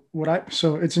so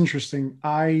it's interesting.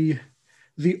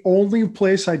 The only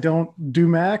place I don't do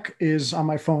Mac is on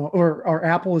my phone, or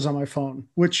Apple is on my phone,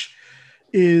 which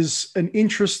is an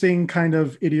interesting kind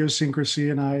of idiosyncrasy,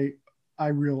 and I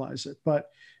realize it. But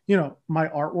my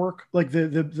artwork, like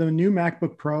the new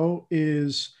MacBook Pro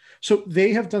is so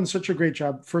they have done such a great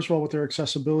job, first of all, with their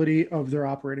accessibility of their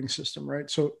operating system, right?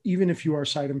 So even if you are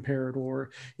sight impaired or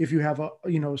if you have a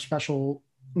special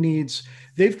needs,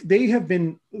 they have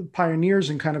been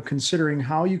pioneers in kind of considering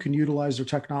how you can utilize their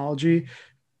technology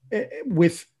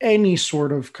with any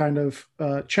sort of kind of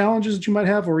challenges that you might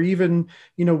have, or even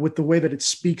with the way that it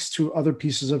speaks to other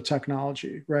pieces of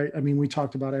technology, right? I mean, we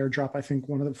talked about AirDrop, I think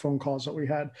one of the phone calls that we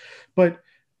had, but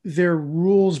their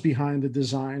rules behind the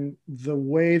design, the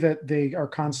way that they are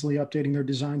constantly updating their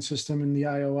design system in the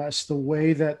iOS, the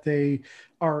way that they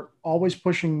are always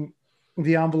pushing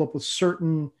the envelope with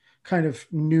certain kind of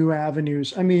new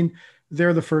avenues. I mean,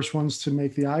 they're the first ones to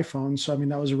make the iPhone. So, I mean,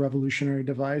 that was a revolutionary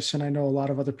device. And I know a lot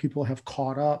of other people have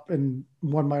caught up, and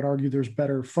one might argue there's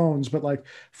better phones, but like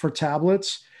for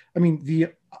tablets, I mean,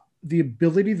 the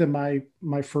ability that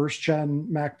my first gen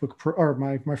MacBook Pro or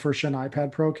my first gen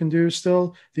iPad Pro can do,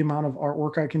 still the amount of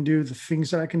artwork I can do, the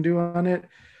things that I can do on it,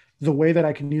 the way that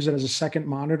I can use it as a second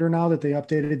monitor now that they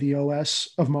updated the OS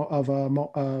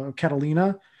of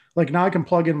Catalina. Like now I can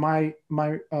plug in my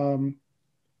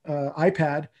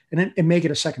iPad and make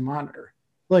it a second monitor,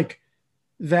 like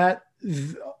that.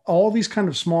 All these kind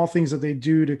of small things that they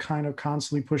do to kind of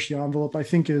constantly push the envelope, I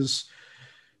think, is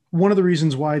one of the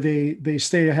reasons why they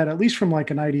stay ahead, at least from like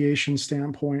an ideation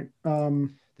standpoint.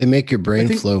 They make your I brain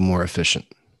think. flow more efficient.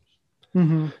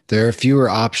 Mm-hmm. There are fewer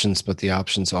options, but the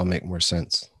options all make more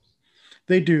sense.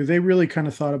 They do. They really kind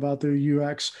of thought about the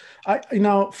UX.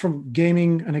 From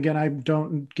gaming, and again, I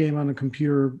don't game on a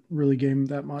computer, really game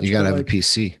that You much, got but to have a like,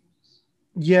 PC.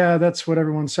 yeah, that's what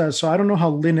everyone says. So I don't know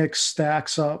how Linux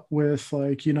stacks up with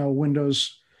like,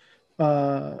 Windows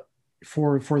uh,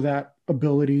 for that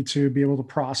ability to be able to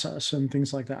process and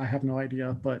things like that. I have no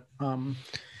idea, but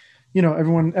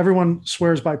everyone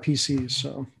swears by PCs,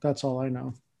 so that's all I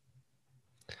know.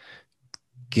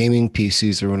 Gaming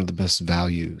PCs are one of the best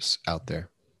values out there.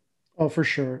 Oh, for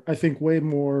sure. I think way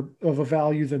more of a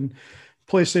value than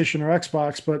PlayStation or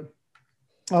Xbox, but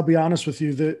I'll be honest with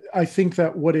you that I think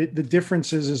that the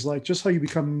difference is like just how you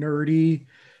become nerdy.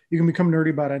 You can become nerdy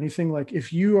about anything. Like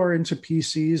if you are into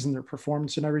PCs and their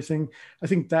performance and everything, I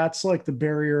think that's like the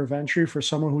barrier of entry for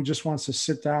someone who just wants to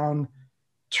sit down,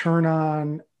 turn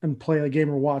on and play a game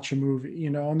or watch a movie,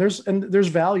 and there's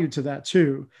value to that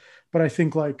too. But I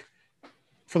think like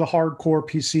for the hardcore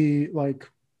PC, like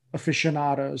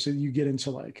aficionados, and you get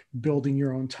into like building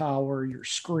your own tower, your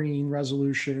screen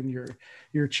resolution,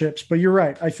 your chips. But you're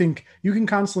right. I think you can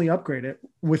constantly upgrade it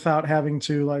without having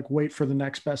to like wait for the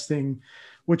next best thing,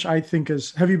 which I think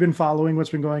is. Have you been following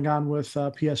what's been going on with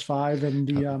PS5 and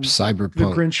the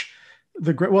Cyberpunk.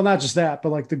 Grinch, well, not just that, but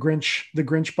like the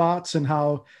Grinch bots and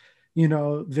how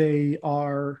they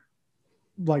are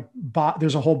like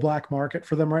there's a whole black market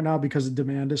for them right now because the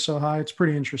demand is so high. It's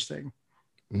pretty interesting.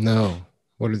 No.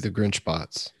 What are the Grinch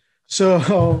bots?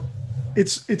 So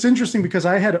it's interesting because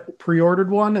I had pre-ordered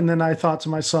one and then I thought to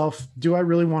myself, do I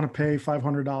really want to pay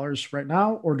 $500 right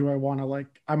now, or do I want to, like,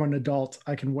 I'm an adult,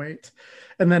 I can wait.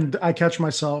 And then I catch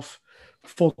myself,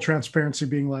 full transparency,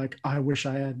 being like, I wish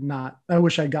I'd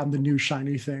gotten the new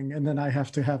shiny thing. And then I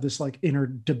have to have this like inner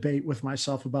debate with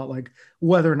myself about like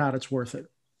whether or not it's worth it.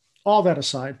 All that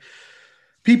aside,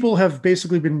 people have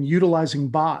basically been utilizing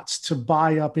bots to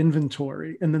buy up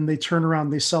inventory, and then they turn around,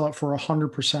 they sell it for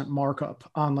 100% markup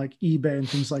on like eBay and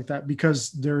things like that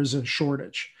because there is a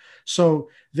shortage. So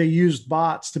they used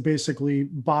bots to basically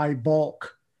buy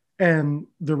bulk, and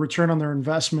the return on their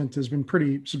investment has been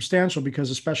pretty substantial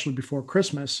because, especially before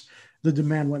Christmas, the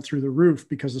demand went through the roof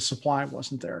because the supply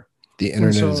wasn't there. The And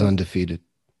internet is so undefeated.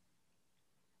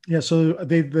 yeah, so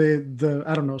the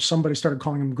I don't know, somebody started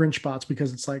calling them Grinch bots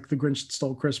because it's like the Grinch that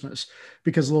stole Christmas,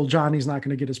 because little Johnny's not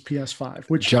going to get his PS5,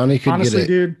 which Johnny could get honestly, a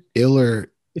dude,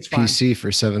 iller it's fine. PC for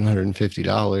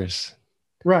 $750.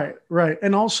 Right, right.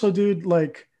 And also, dude,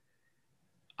 like,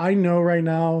 I know right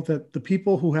now that the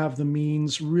people who have the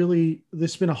means, really,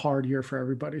 this has been a hard year for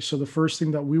everybody. So the first thing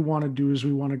that we want to do is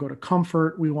we want to go to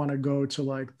comfort, we want to go to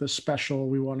like the special,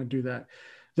 we want to do that.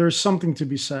 There's something to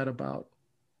be said about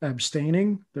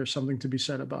abstaining. There's something to be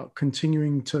said about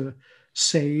continuing to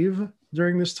save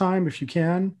during this time if you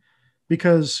can,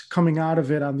 because coming out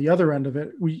of it, on the other end of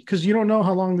it, we because you don't know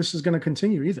how long this is going to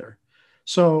continue either.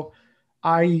 So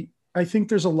I think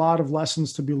there's a lot of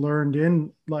lessons to be learned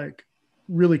in like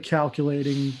really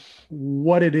calculating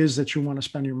what it is that you want to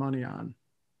spend your money on,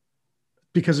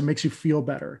 because it makes you feel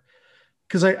better.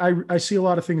 Because I see a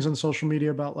lot of things on social media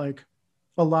about like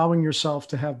allowing yourself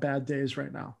to have bad days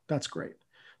right now. That's great.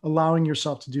 Allowing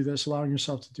yourself to do this, allowing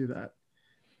yourself to do that.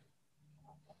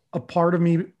 A part of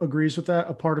me agrees with that.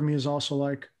 A part of me is also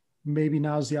like, maybe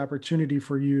now's the opportunity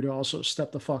for you to also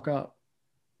step the fuck up,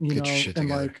 Get your shit and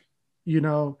together. like, you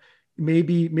know,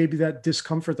 maybe that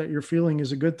discomfort that you're feeling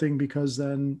is a good thing, because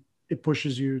then it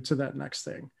pushes you to that next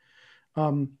thing.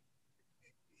 Um,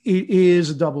 it is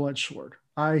a double-edged sword.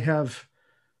 I have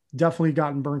definitely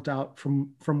gotten burnt out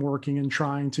from working and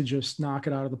trying to just knock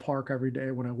it out of the park every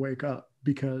day when I wake up,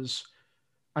 because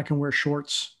I can wear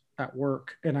shorts at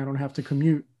work and I don't have to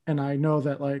commute. And I know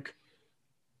that like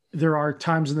there are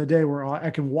times in the day where I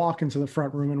can walk into the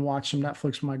front room and watch some Netflix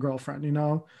with my girlfriend.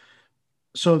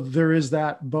 So there is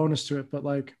that bonus to it. But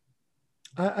like,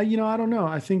 I don't know.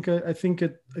 I think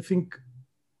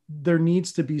there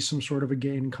needs to be some sort of a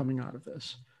gain coming out of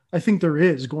this. I think there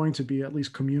is going to be, at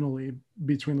least communally,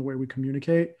 between the way we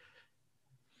communicate.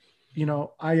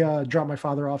 I dropped my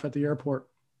father off at the airport,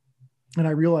 and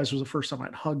I realized it was the first time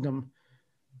I'd hugged him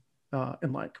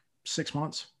in like 6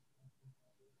 months.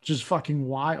 Just fucking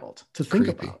wild to It's think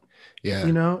creepy. about. Yeah.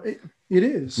 It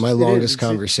is. My It is. longest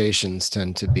conversations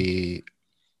tend to be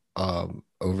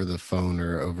over the phone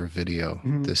or over video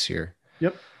Mhm. this year,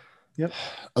 Yep. Yep.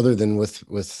 other than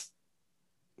with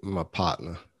my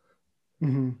partner.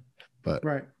 Hmm. But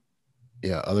Right.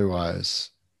 yeah,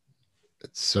 otherwise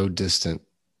it's so distant.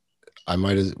 I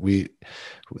might as we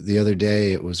the other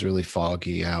day it was really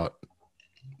foggy out,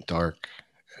 dark,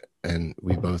 and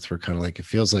we both were kind of like, it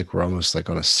feels like we're almost like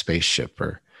on a spaceship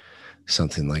or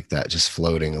something like that, just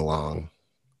floating along,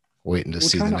 waiting to We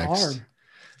see the kind of next are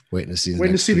waiting to see the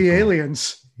waiting to next see the people.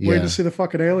 aliens. Waiting to Yeah. see the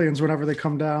fucking aliens whenever they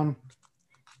come down.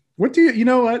 What do you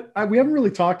know what we haven't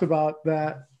really talked about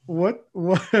that. What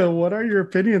are your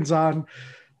opinions on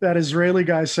that Israeli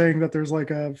guy saying that there's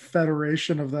like a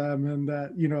federation of them, and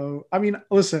that, I mean,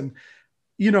 listen,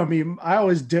 me, I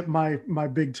always dip my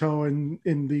big toe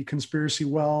in the conspiracy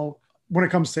well when it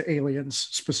comes to aliens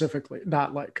specifically,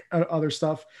 not like other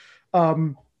stuff.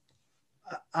 Um,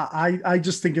 I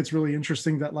just think it's really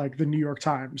interesting that like the New York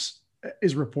Times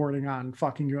is reporting on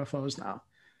fucking UFOs now.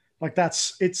 Like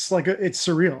it's like it's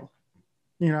surreal,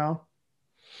 you know?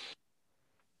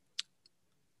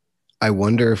 I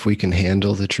wonder if we can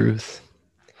handle the truth.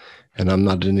 And I'm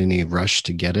not in any rush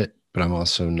to get it, but I'm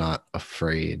also not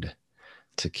afraid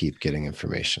to keep getting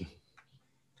information.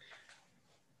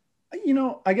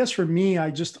 I guess for me, I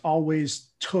just always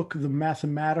took the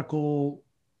mathematical,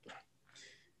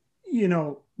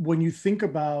 when you think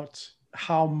about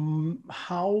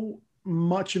how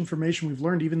much information we've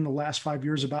learned even in the last 5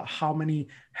 years about how many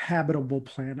habitable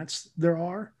planets there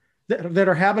are that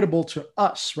are habitable to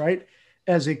us, right?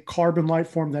 As a carbon life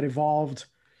form that evolved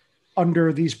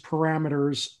under these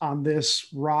parameters on this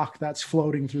rock that's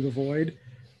floating through the void.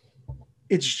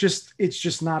 It's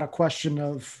just not a question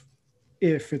of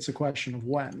if, it's a question of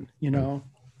when. When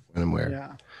and where.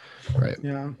 Yeah. Right.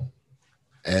 Yeah.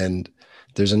 And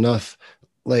there's enough,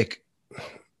 like,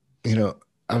 you know,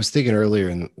 I was thinking earlier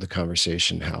in the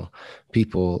conversation how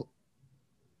people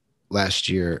last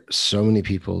year, so many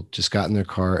people just got in their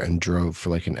car and drove for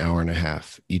like an hour and a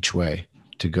half each way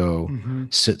to go Mm-hmm.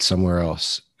 sit somewhere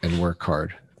else and work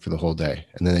hard for the whole day.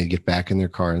 And then they get back in their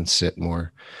car and sit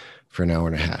more for an hour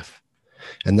and a half.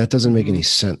 And that doesn't make Mm-hmm. any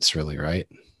sense really, right?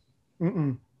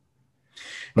 Mm-mm. It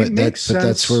But makes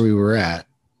that's where sense. we were at.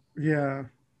 Yeah.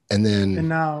 And then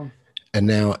And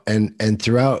now, and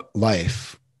throughout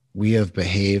life, we have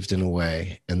behaved in a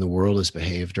way, and the world has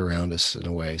behaved around us in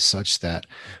a way such that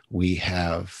we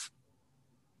have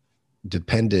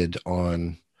depended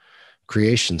on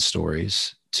creation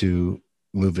stories to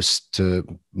move us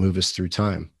through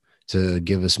time, to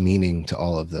give us meaning to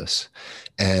all of this.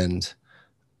 And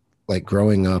like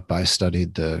growing up, I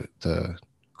studied the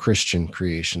Christian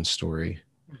creation story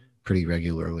pretty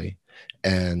regularly,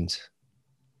 and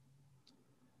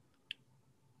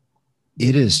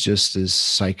it is mm-hmm. just as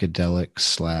psychedelic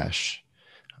slash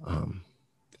um,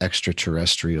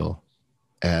 extraterrestrial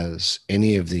as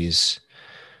any of these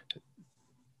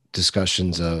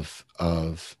discussions of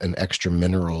an extra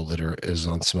mineral that is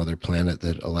on some other planet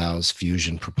that allows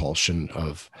fusion propulsion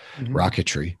of Mm-hmm.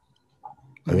 rocketry.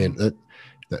 I Mm-hmm. mean that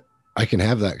I can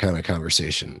have that kind of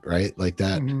conversation, right? Like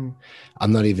that. Mm-hmm.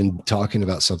 I'm not even talking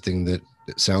about something that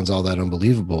sounds all that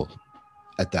unbelievable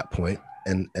at that point,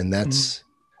 and Mm-hmm. that's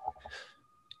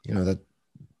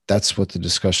that's what the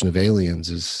discussion of aliens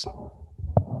is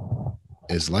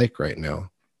like right now.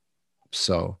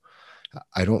 So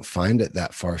I don't find it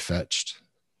that far fetched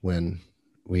when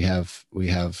we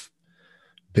have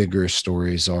bigger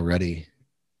stories already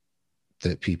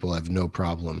that people have no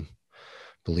problem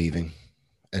believing,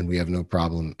 and we have no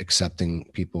problem accepting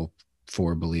people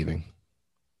for believing.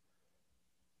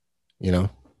 You know?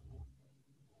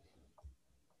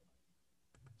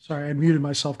 Sorry, I muted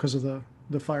myself because of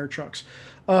the fire trucks.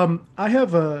 I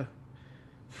have a.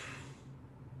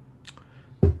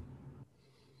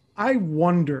 I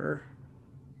wonder.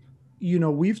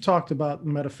 We've talked about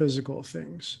metaphysical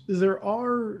things. There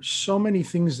are so many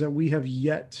things that we have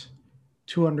yet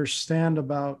to understand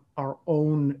about our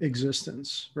own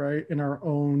existence, right? In our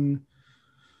own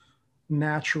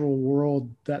natural world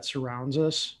that surrounds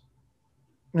us.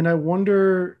 And I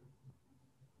wonder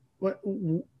what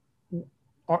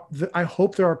I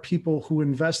hope there are people who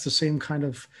invest the same kind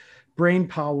of brain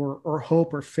power or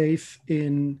hope or faith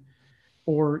in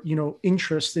or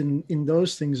interest in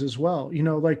those things as well.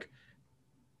 Like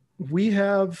we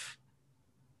have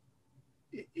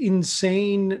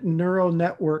insane neural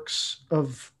networks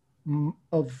of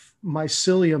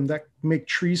mycelium that make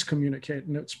trees communicate,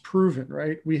 and it's proven,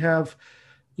 right? We have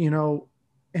you know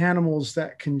animals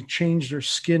that can change their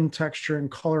skin texture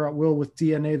and color at will with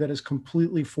DNA that is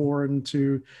completely foreign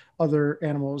to other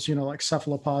animals, like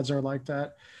cephalopods are like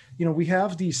that. We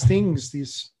have these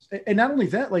things, and not only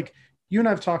that, like you and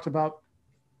I've talked about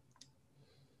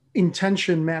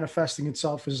intention manifesting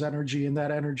itself as energy, and that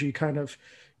energy kind of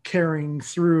carrying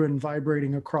through and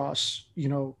vibrating across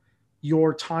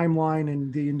your timeline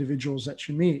and the individuals that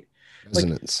you meet. Like,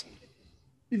 Resonance.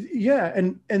 yeah,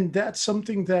 and that's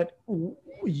something that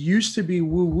used to be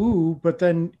woo woo, but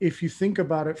then if you think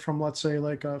about it from, let's say,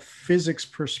 like a physics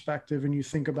perspective, and you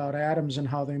think about atoms and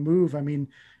how they move, I mean,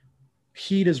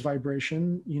 heat is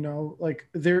vibration. Like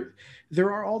there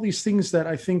are all these things that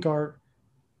I think are,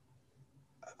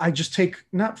 I just take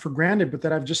not for granted, but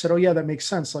that I've just said, oh yeah, that makes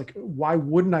sense. Like, why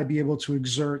wouldn't I be able to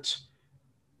exert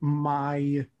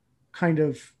my kind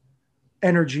of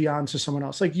energy onto someone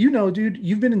else? Like, dude,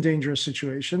 you've been in dangerous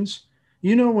situations.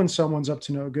 When someone's up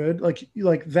to no good, like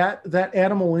that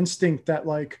animal instinct, that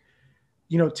like,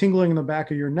 tingling in the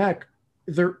back of your neck.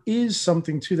 There is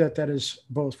something to that is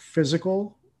both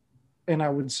physical and I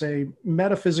would say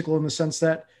metaphysical, in the sense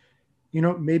that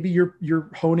maybe you're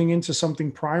honing into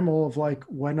something primal of like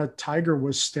when a tiger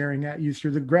was staring at you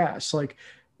through the grass. Like,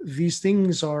 these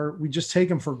things are, we just take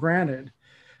them for granted.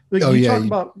 Like, Oh you yeah, talk you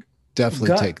about definitely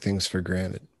gut. take things for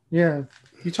granted. Yeah,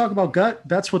 you talk about gut,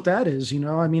 that's what that is.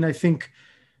 I mean, I think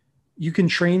you can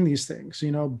train these things,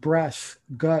 breath,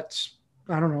 guts,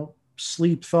 I don't know,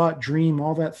 sleep, thought, dream,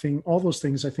 all those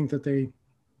things. I think that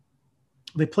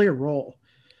they play a role,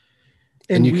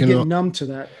 And and you we can get numb to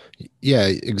that. Yeah,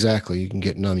 exactly. You can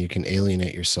get numb. You can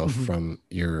alienate yourself Mm-hmm. from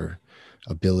your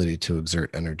ability to exert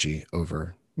energy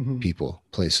over Mm-hmm. people,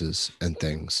 places, and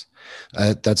things.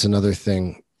 That's another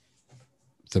thing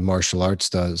the martial arts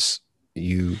does.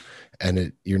 You're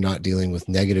not dealing with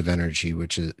negative energy,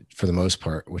 which is for the most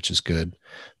part, which is good,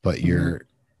 but Mm-hmm.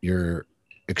 you're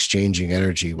exchanging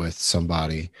energy with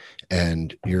somebody,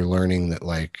 and you're learning that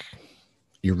like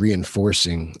you're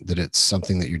reinforcing that it's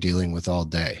something that you're dealing with all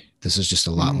day. This is just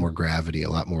a lot more gravity, a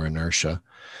lot more inertia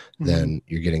than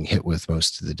you're getting hit with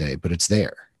most of the day, but it's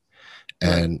there.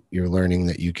 And Right. you're learning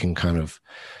that you can kind of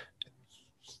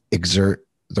exert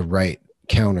the right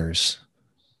counters,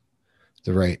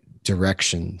 the right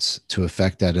directions to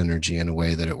affect that energy in a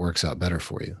way that it works out better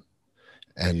for you.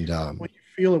 And When you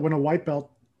feel it, when a white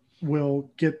belt will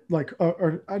get like,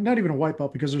 or not even a white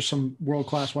belt because there's some world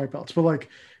class white belts, but like,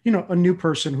 you know, a new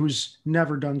person who's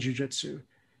never done jujitsu,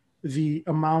 the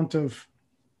amount of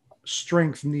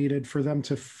strength needed for them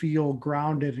to feel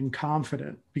grounded and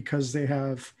confident because they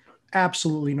have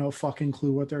absolutely no fucking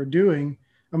clue what they're doing.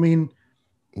 I mean,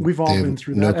 we've they all have been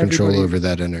through no that. control Everybody, over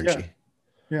that yeah, energy.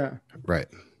 yeah, Right.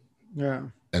 yeah.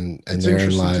 And It's therein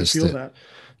interesting to lies feel that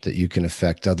that. you can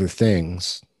affect other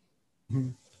things.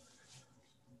 Mhm.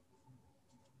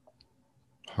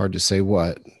 Hard to say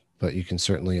what, but you can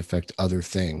certainly affect other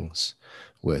things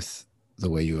with the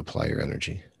way you apply your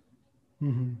energy.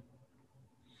 Mhm.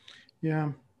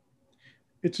 Yeah,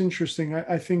 it's interesting.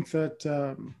 I think that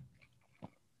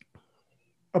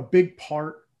a big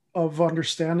part of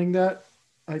understanding that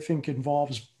I think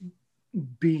involves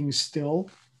being still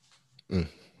Mm.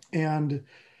 and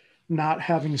not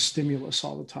having stimulus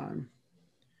all the time.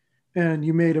 And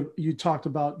you talked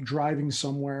about driving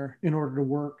somewhere in order to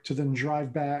work to then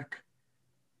drive back.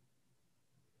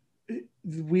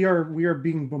 We are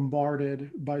being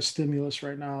bombarded by stimulus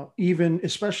right now, even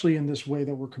especially in this way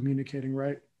that we're communicating,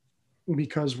 right?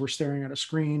 Because we're staring at a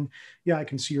screen. Yeah, I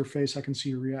can see your face, I can see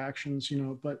your reactions, you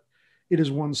know, but it is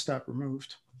one step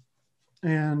removed.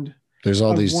 And I There's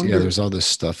wonder, all this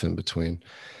stuff in between.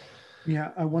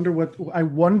 yeah, I wonder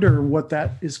what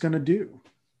that is going to do.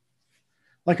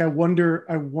 Like I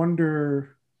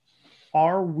wonder,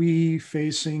 are we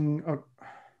facing a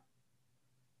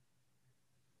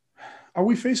are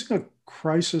we facing a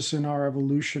crisis in our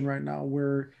evolution right now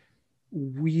where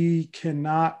we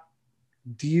cannot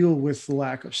deal with the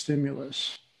lack of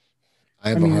stimulus? I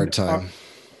I have a hard mean, time.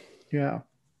 yeah,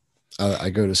 I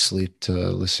go to sleep to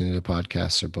listening to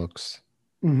podcasts or books.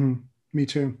 hmm, me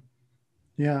too.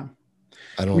 Yeah,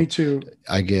 I me don't, too.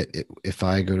 I get, if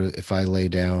I lay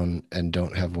down and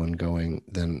don't have one going,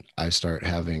 then I start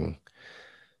having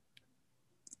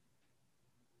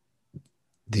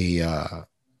the,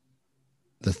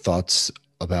 the thoughts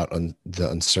about the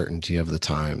uncertainty of the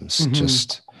times Hmm.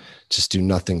 just do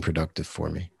nothing productive for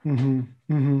me. Hmm.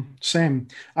 Hmm. Same.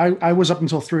 I was up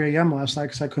until 3 a.m. last night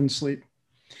because I couldn't sleep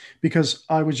because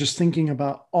I was just thinking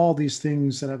about all these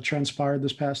things that have transpired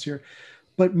this past year.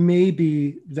 But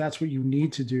maybe that's what you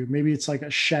need to do. Maybe it's like a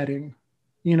shedding.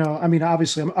 You know, I mean,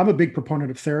 obviously, I'm a big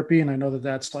proponent of therapy, and I know that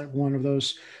that's like one of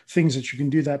those things that you can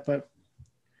do that. But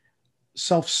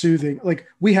self-soothing, like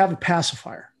we have a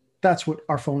pacifier. That's what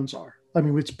our phones are. I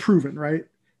mean, it's proven, right?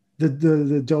 The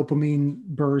dopamine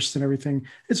burst and everything.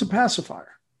 It's a pacifier.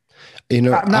 You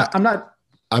know, I'm not. I'm not.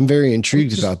 I'm very I'm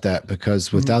intrigued just. about that because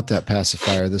Mhm. without that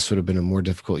pacifier, this would have been a more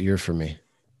difficult year for me.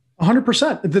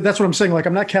 100%. That's what I'm saying. Like,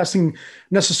 I'm not casting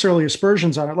necessarily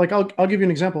aspersions on it. Like, I'll give you an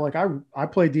example. Like, I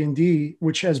play D&D,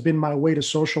 which has been my way to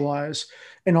socialize.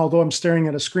 And although I'm staring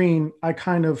at a screen, I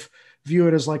kind of view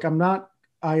it as like I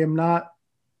am not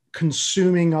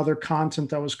consuming other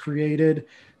content that was created.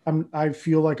 I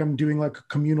feel like I'm doing like a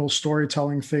communal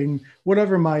storytelling thing,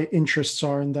 whatever my interests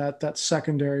are in that, that's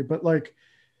secondary. But like,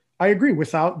 I agree,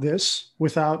 without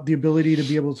the ability to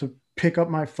be able to pick up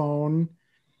my phone,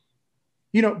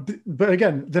 you know, but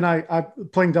again, then I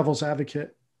playing devil's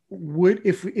advocate, would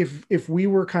if we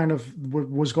were kind of what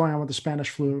was going on with the Spanish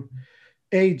flu,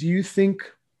 do you think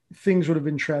things would have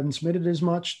been transmitted as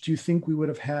much? Do you think we would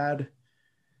have had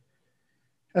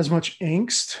as much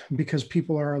angst because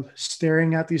people are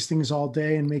staring at these things all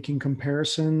day and making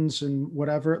comparisons and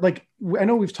whatever? Like, I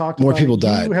know we've talked More about it. people You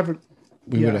died. have a,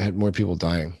 We would have yeah, had more people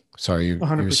dying. Sorry, you were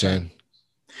 100%. saying?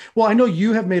 Well, I know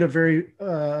you have made a very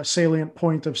salient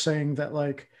point of saying that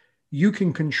like you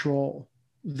can control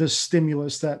the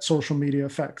stimulus that social media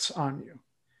affects on you.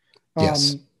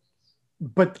 Yes. Um,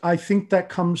 but I think that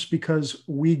comes because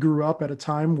we grew up at a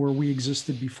time where we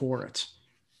existed before it.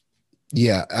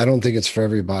 Yeah, I don't think it's for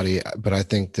everybody, but I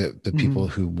think that the people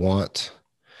Mhm. who want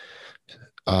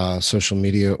social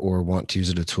media or want to use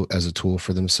it as a tool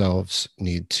for themselves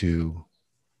need to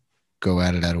go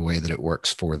at it at a way that it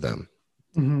works for them.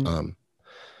 Mhm. Um,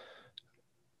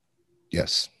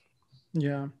 yes.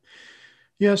 Yeah.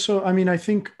 Yeah. So, I mean, I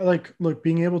think like, look,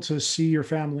 being able to see your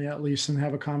family at least and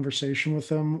have a conversation with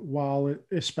them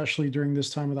especially during this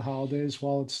time of the holidays,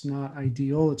 while it's not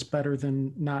ideal, it's better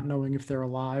than not knowing if they're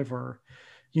alive or,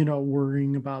 you know,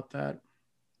 worrying about that.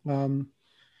 Um,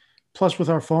 plus with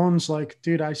our phones, like,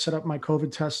 dude, I set up my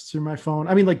COVID tests through my phone.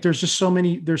 I mean, like, there's just so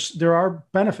many, there are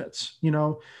benefits, you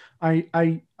know.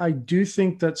 I do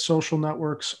think that social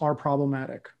networks are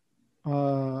problematic.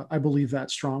 I believe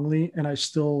that strongly, and I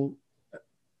still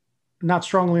not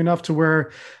strongly enough to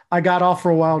where I got off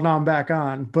for a while. Now I'm back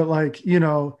on, but like, you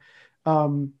know,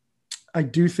 um, I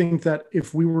do think that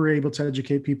if we were able to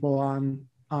educate people on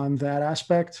that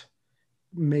aspect,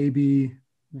 maybe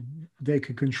they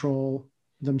could control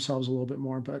themselves a little bit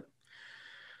more. But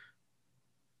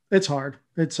it's hard.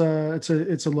 It's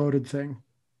a loaded thing.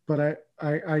 But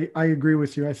I agree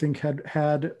with you. I think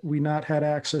had we not had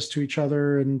access to each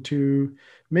other and to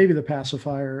maybe the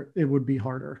pacifier, it would be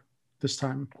harder this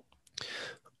time.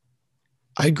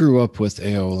 I grew up with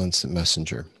AOL Instant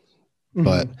Messenger,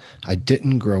 but Mm-hmm. I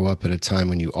didn't grow up at a time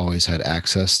when you always had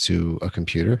access to a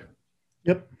computer.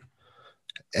 Yep.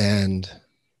 And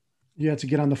You had to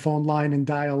get on the phone line and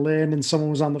dial in, and someone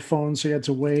was on the phone, so you had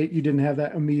to wait. You didn't have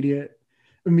that immediate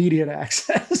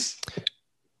access.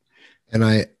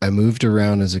 I moved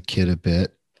around as a kid a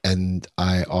bit, and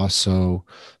I also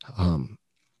um,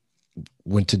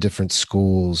 went to different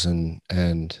schools, and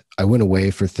I went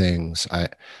away for things. I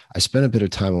spent a bit of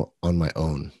time on my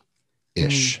own Mm-hmm.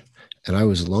 ish, and I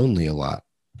was lonely a lot.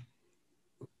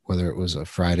 Whether it was a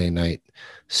Friday night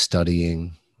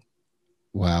studying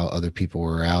while other people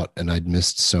were out, and I'd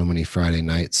missed so many Friday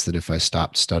nights that if I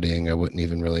stopped studying, I wouldn't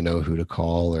even really know who to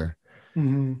call or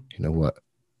Mm-hmm. you know what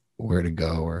where to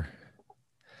go or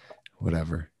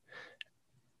whatever.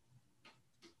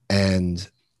 And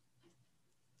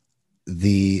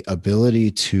the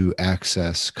ability to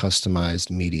access customized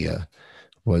media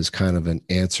was kind of an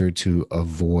answer to a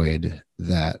void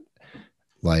that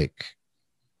like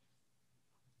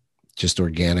just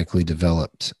organically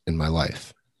developed in my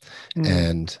life. Mm-hmm.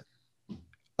 And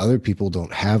other people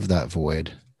don't have that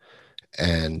void,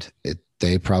 and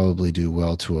they probably do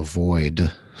well to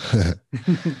avoid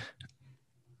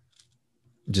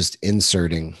just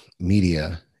inserting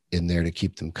media in there to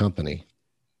keep them company.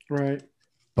 Right.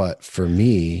 But for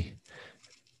me,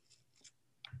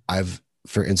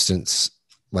 for instance,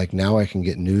 like now I can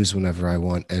get news whenever I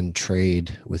want and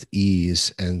trade with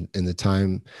ease. And in the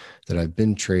time that I've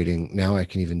been trading, now I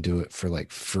can even do it for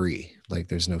like free. Like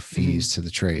there's no Mm-hmm. fees to the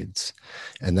trades.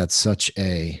 And that sets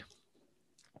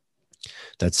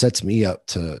me up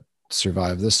to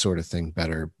survive this sort of thing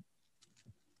better.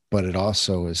 But it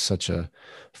also is such a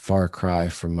far cry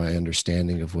from my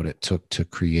understanding of what it took to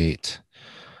create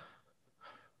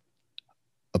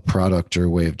a product or a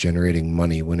way of generating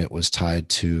money when it was tied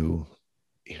to,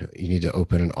 you need to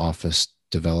open an office,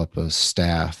 develop a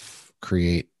staff,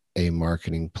 create a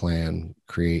marketing plan,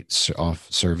 create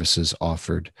services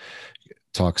offered,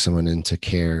 talk someone into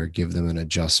care, give them an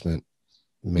adjustment,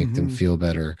 make them Mm-hmm. feel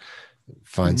better,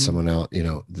 find Mm-hmm. someone out,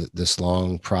 this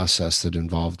long process that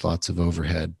involved lots of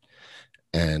overhead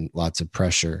and lots of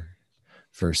pressure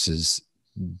versus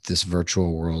this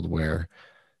virtual world where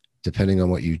depending on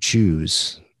what you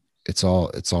choose, it's all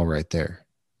right there.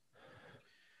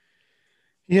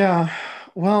 Yeah.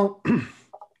 Well,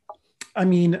 I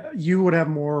mean, you would have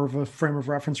more of a frame of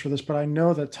reference for this, but I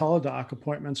know that teledoc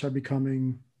appointments are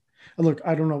becoming. Look,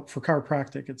 I don't know for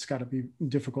chiropractic, it's got to be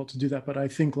difficult to do that, but I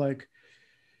think like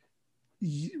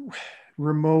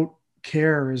remote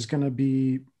care is going to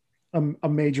be a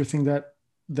major thing that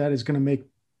is going to make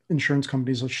insurance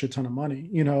companies a shit ton of money,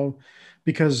 you know,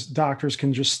 because doctors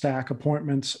can just stack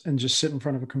appointments and just sit in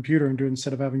front of a computer and do it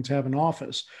instead of having to have an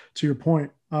office. To your point,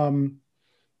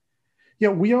 yeah,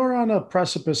 we are on a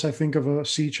precipice, I think, of a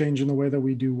sea change in the way that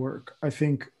we do work. I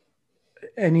think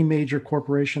any major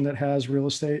corporation that has real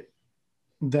estate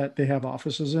that they have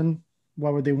offices in, why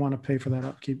would they want to pay for that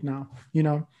upkeep now? You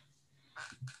know,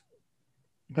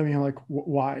 I mean, like,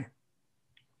 why?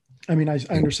 I mean, I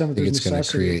understand that Think there's it's going to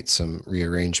necessity. create some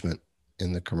rearrangement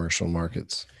in the commercial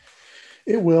markets.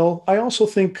 It will. I also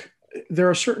think there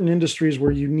are certain industries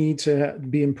where you need to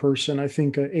be in person. I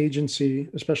think an agency,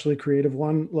 especially a creative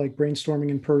one, like brainstorming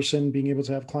in person, being able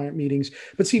to have client meetings.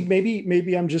 But see,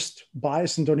 maybe I'm just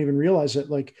biased and don't even realize it.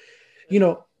 Like, you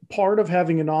know, part of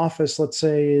having an office, let's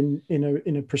say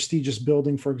in a prestigious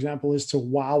building, for example, is to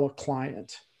wow a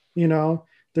client. You know,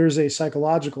 there's a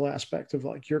psychological aspect of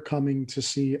like you're coming to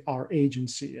see our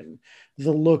agency and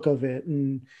the look of it,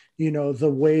 and you know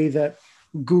the way that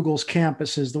Google's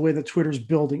campuses, the way that Twitter's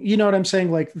building. You know what I'm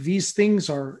saying? Like these things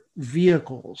are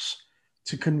vehicles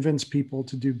to convince people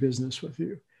to do business with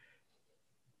you.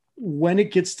 When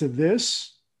it gets to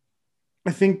this,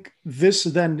 I think this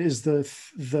then is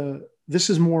the this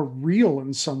is more real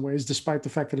in some ways, despite the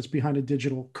fact that it's behind a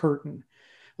digital curtain.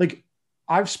 Like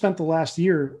I've spent the last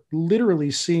year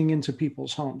literally seeing into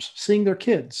people's homes, seeing their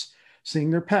kids, seeing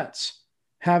their pets,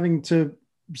 having to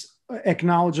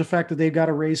acknowledge the fact that they've got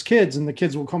to raise kids and the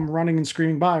kids will come running and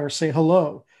screaming by or say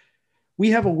hello.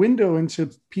 We have a window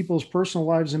into people's personal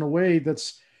lives in a way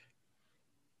that's,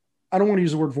 I don't want to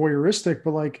use the word voyeuristic,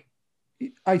 but like,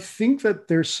 I think that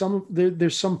there's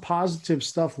some positive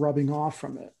stuff rubbing off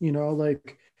from it.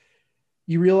 Like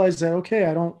you realize that, okay,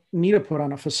 I don't need to put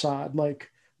on a facade. Like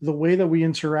the way that we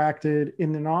interacted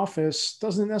in an office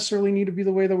doesn't necessarily need to be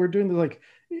the way that we're doing. Like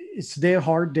it's today a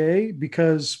hard day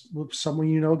because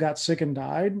someone got sick and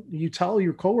died. You tell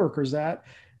your coworkers that,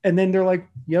 and then they're like,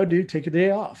 "Yo, dude, take a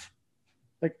day off."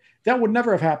 Like that would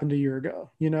never have happened a year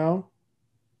ago.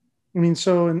 I mean,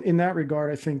 so in that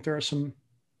regard, I think there are some,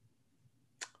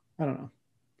 I don't know,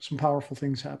 some powerful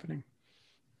things happening.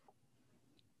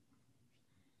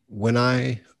 When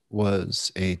I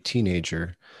was a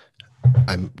teenager,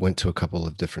 I went to a couple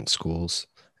of different schools,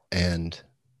 and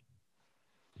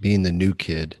being the new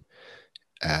kid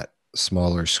at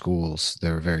smaller schools,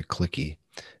 they were very cliquey,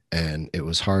 and it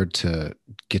was hard to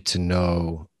get to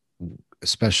know,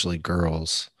 especially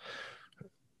girls,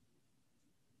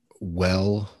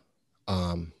 well.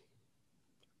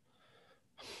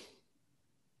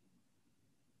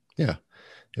 Yeah,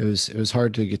 it was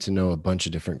hard to get to know a bunch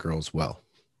of different girls well.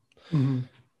 Mm-hmm.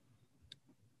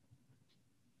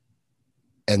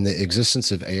 And the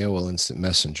existence of AOL Instant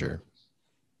Messenger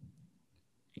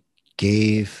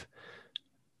gave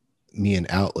me an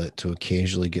outlet to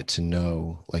occasionally get to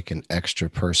know like an extra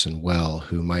person well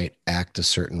who might act a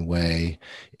certain way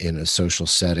in a social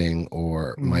setting,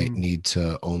 or might Mm-hmm. need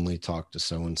to only talk to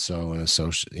so and so in a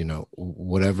social,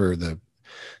 whatever the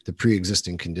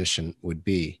pre-existing condition would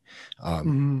be.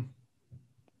 Mm-hmm.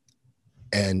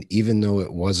 And even though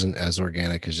it wasn't as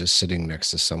organic as just sitting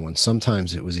next to someone,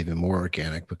 sometimes it was even more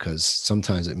organic, because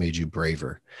sometimes it made you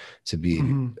braver to be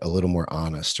Mm-hmm. a little more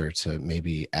honest, or to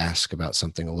maybe ask about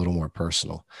something a little more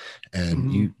personal. And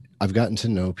Mm-hmm. I've gotten to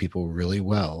know people really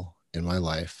well in my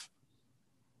life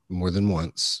more than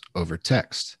once over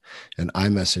text. And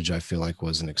iMessage, I feel like,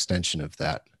 was an extension of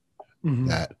that, Mm-hmm.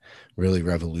 that really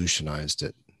revolutionized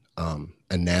it.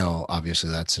 And now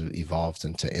obviously that's evolved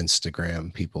into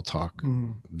Instagram. People talk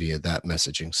Mm-hmm. via that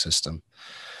messaging system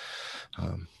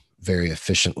very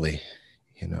efficiently,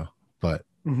 you know, but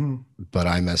Mm-hmm. but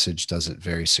iMessage does it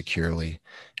very securely.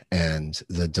 And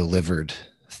the delivered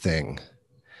thing,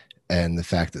 and the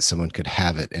fact that someone could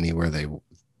have it anywhere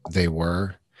they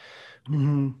were,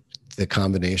 Mm-hmm. the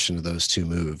combination of those two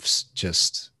moves,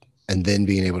 just, and then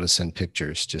being able to send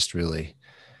pictures, just really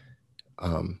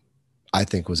I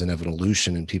think was an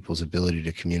evolution in people's ability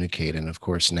to communicate. And of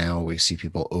course, now we see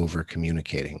people over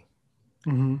communicating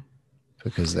Mm-hmm.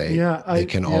 because they Yeah, they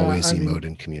can always I mean, emote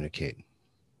and communicate.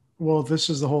 well, this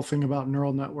is the whole thing about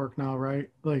neural network now, right?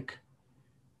 Like,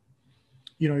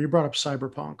 you brought up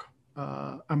Cyberpunk.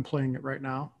 I'm playing it right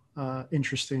now.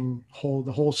 Interesting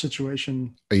the whole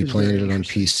situation Are you is playing very it on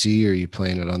interesting. PC, or are you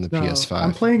playing it on the No, I'm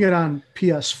PS5? playing it on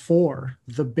PS4,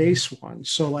 the base one.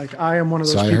 So like I am one of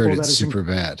So those I heard people it's that is in. super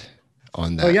bad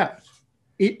on Oh that. yeah,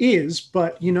 it is,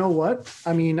 but you know what?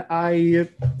 I mean,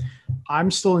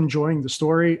 I'm still enjoying the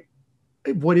story.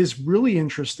 What is really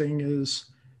interesting is,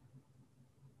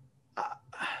 uh,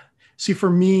 see, for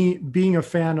me, being a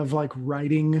fan of like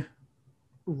writing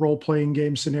role playing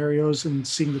game scenarios and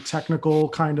seeing the technical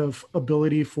kind of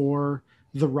ability for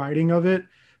the writing of it,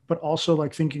 but also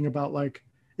like thinking about like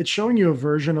it's showing you a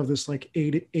version of this like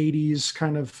 80s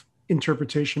kind of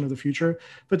interpretation of the future.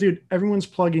 But dude, everyone's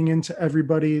plugging into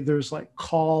everybody. There's like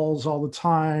calls all the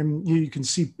time. You can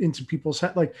see into people's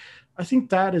head. Like, I think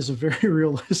that is a very It's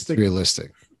realistic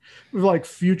realistic. like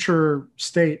future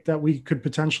state that we could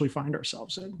potentially find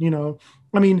ourselves in.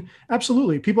 I mean,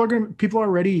 absolutely, people are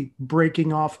already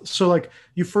breaking off. So like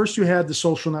you had the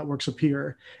social networks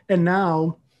appear, and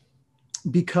now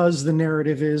because the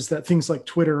narrative is that things like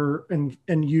Twitter and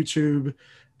YouTube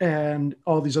and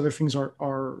all these other things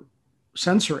are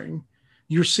censoring,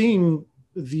 you're seeing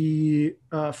the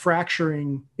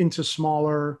fracturing into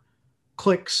smaller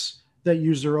cliques that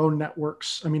use their own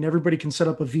networks. I mean, everybody can set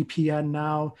up a VPN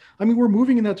now. I mean, we're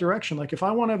moving in that direction. Like, if I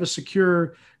want to have a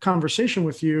secure conversation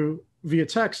with you via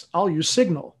text, I'll use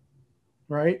Signal,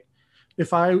 right?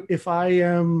 If I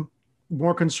am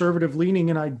more conservative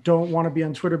leaning and I don't want to be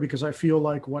on Twitter because I feel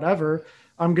like whatever,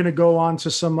 I'm going to go on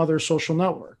to some other social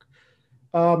network.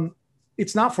 Um,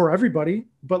 it's not for everybody,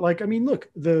 but like, I mean, look,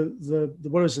 the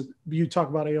what is it? You talk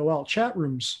about AOL chat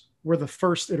rooms were the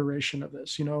first iteration of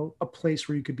this, a place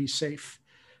where you could be safe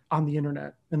on the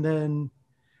internet. And then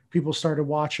people started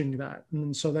watching that.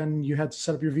 And so then you had to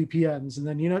set up your VPNs, and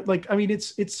then, like, I mean,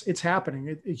 it's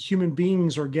happening. Human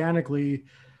beings organically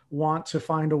want to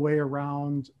find a way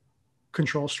around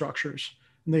control structures.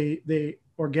 And they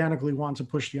organically want to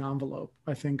push the envelope,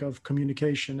 I think, of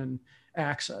communication and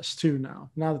access too, now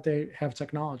that they have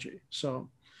technology. So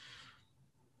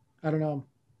I don't know.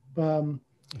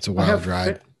 It's a I wild have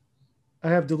ride. I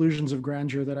have delusions of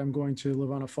grandeur that I'm going to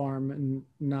live on a farm and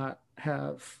not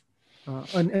have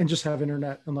and just have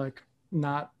internet and like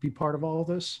not be part of all of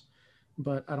this.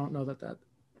 But I don't know that that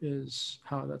is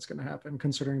how that's going to happen,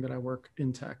 considering that I work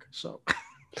in tech. So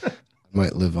I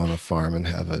might live on a farm and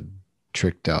have a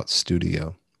tricked out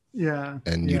studio yeah,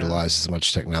 and yeah, utilize as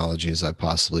much technology as I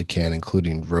possibly can,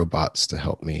 including robots to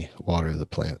help me water the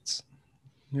plants.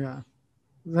 yeah.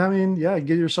 I mean, yeah,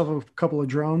 get yourself a couple of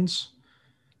drones,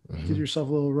 get Mhm. yourself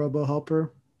a little robo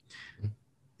helper.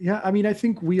 Yeah, I mean, I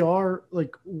think we are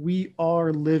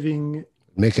living.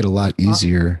 Make it a lot Uh,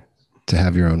 easier to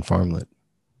have your own farmlet.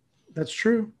 that's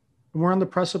true. And we're on the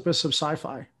precipice of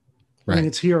sci-fi. I mean, Right.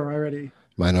 it's here already.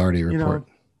 Minority You Report.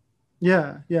 know,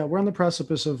 yeah, yeah, we're on the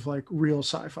precipice of like real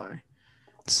sci-fi. I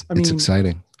It's mean,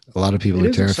 exciting. A lot of people it are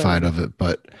is terrified exciting. of it,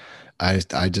 but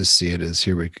I just see it as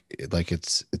here we like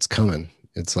it's coming.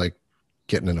 It's like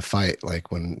getting in a fight.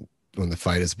 Like when the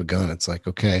fight has begun, it's like,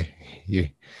 okay, you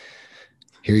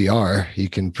here you are. You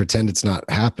can pretend it's not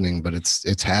happening, but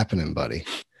it's happening, buddy.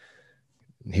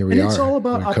 And here we And it's are. all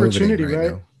about We're COVIDing opportunity, right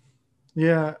right? now.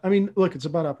 Yeah. I mean, look, it's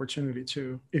about opportunity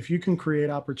too. If you can create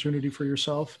opportunity for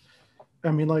yourself,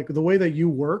 I mean, like the way that you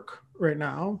work right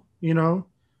now, I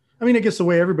mean, I guess the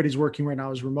way everybody's working right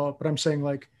now is remote, but I'm saying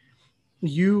like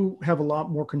you have a lot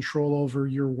more control over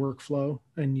your workflow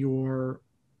and your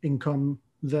income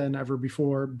than ever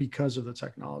before because of the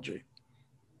technology.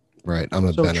 Right. I'm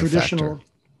a So benefactor.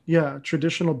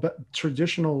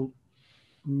 traditional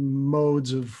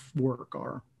modes of work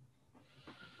are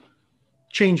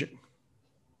changing.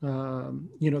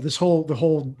 The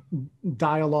whole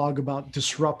dialogue about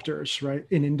disruptors, right,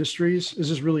 in industries is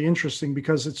just really interesting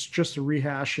because it's just a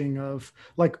rehashing of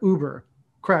like Uber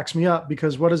cracks me up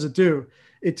because what does it do?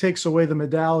 It takes away the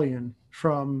medallion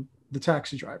from the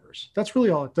taxi drivers. That's really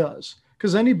all it does.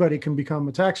 Because anybody can become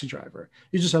a taxi driver.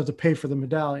 You just have to pay for the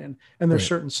medallion, and there's Right.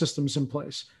 certain systems in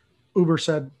place. Uber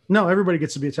said, no, everybody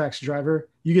gets to be a taxi driver.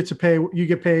 You get to pay, you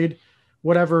get paid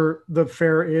whatever the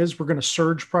fare is. We're going to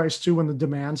surge price too when the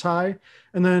demand's high.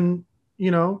 And then,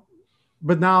 you know,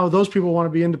 but now those people want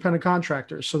to be independent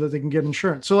contractors so that they can get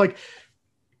insurance. So like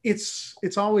it's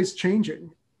always changing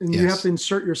and you have to Yes.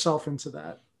 insert yourself into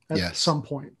that at Yes. some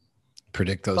point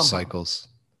Predict those somehow. cycles.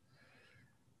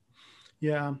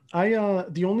 Yeah.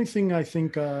 The only thing I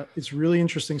think is really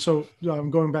interesting. So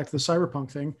going back to the cyberpunk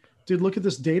thing, dude, look at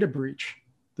this data breach,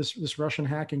 this Russian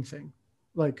hacking thing.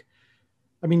 Like,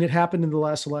 I mean, it happened in the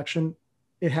last election.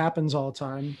 It happens all the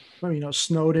time. I mean,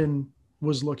 Snowden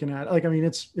was looking at it. Like, I mean,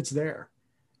 it's there.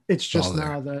 It's It's all just there.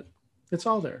 now that it's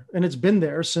all there, and it's been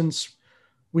there since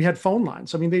we had phone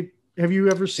lines. I mean, they have you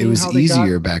ever It seen was how they got?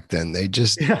 easier back then. They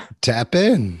just Yeah, tap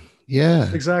in.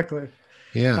 Yeah. exactly.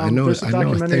 Yeah. There's a I know a thing or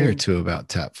documentary. two about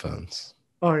tap phones.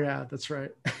 Oh yeah, that's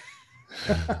right.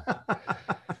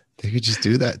 They could just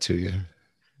do that to you.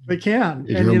 They can,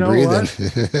 You're and you home know breathing.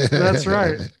 what? That's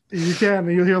right. You can.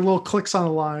 You'll hear little clicks on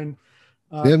the line.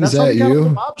 Tim, is That's how they that got all the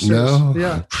you?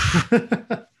 mobsters.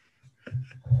 No. Yeah.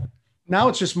 Now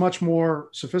it's just much more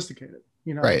sophisticated.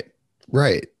 Right.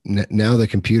 Right. Now the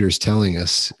computer's telling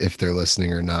us if they're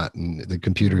listening or not, and the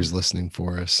computer's Mhm. listening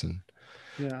for us. And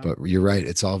Yeah, but you're right.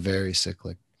 It's all very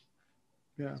cyclic,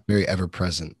 yeah. very ever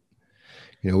present.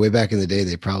 Way back in the day,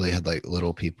 they probably had like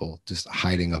little people just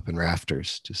hiding up in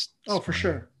rafters, just Oh, for spying.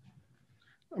 sure.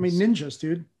 I mean, ninjas,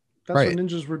 dude. That's what Right.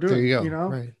 ninjas were There doing. you go.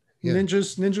 Right. Yeah.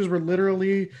 Ninjas were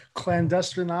literally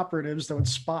clandestine operatives that would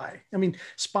spy. I mean,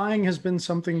 spying has been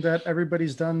something that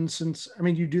everybody's done since. I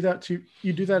mean, you do that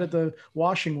at the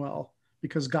washing well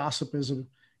because gossip is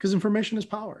because information is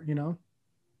power. Yeah.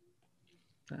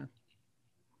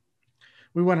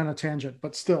 We went on a tangent,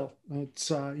 but still,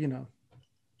 it's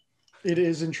it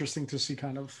is interesting to see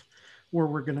kind of where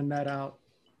we're going to net out.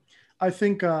 I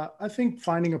think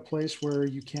finding a place where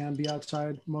you can be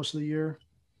outside most of the year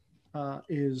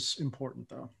is important,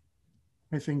 though.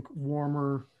 I think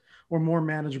warmer or more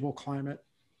manageable climate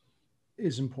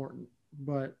is important,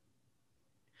 but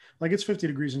like it's 50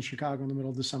 degrees in Chicago in the middle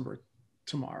of December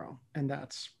tomorrow, and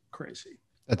that's crazy.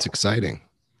 That's exciting.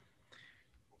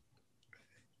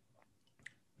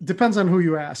 Depends on who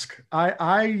you ask.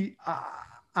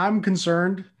 I'm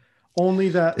concerned only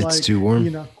that It's like too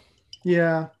warm.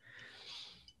 yeah.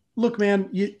 Look, man,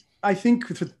 I think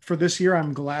for this year,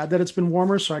 I'm glad that it's been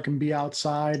warmer so I can be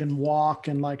outside and walk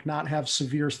and like not have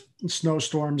severe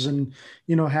snowstorms and,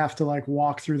 have to like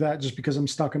walk through that just because I'm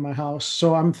stuck in my house.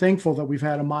 So I'm thankful that we've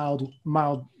had a mild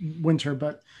winter,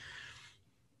 but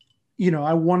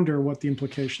I wonder what the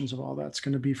implications of all that's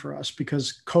going to be for us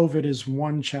because COVID is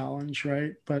one challenge,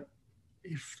 right? But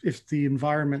if the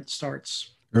environment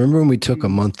starts, Remember when we took a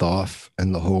month off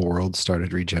and the whole world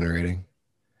started regenerating?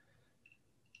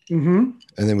 mm-hmm.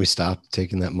 And then we stopped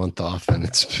taking that month off and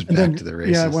it's And back to then, the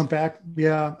yeah, I races. went back.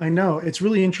 Yeah, I know. It's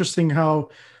really interesting how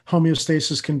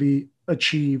homeostasis can be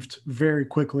achieved very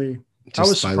quickly. I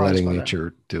was Just by surprised letting by that.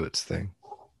 nature do its thing.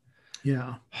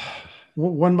 Yeah.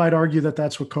 One might argue that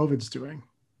that's what COVID's doing.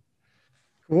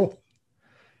 Cool.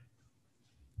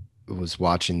 Was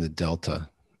watching the Delta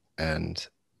and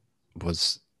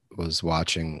was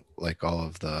watching like all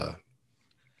of the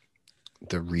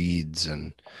reeds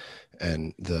and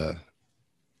the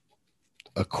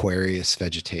Aquarius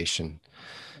vegetation,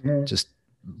 Mhm. just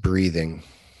breathing,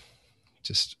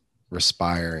 just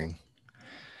respiring.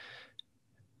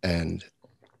 And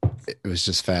it was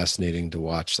just fascinating to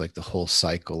watch like the whole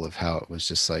cycle of how it was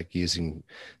just like using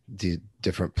the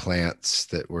different plants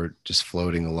that were just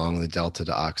floating along the delta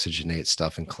to oxygenate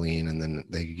stuff and clean, and then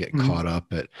they could get Mhm. caught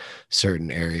up at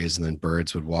certain areas, and then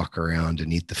birds would walk around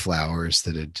and eat the flowers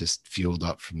that had just fueled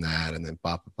up from that, and then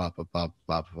bop bop bop bop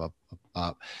bop bop bop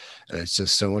bop. And it's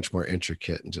just so much more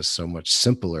intricate and just so much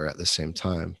simpler at the same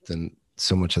time than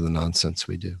so much of the nonsense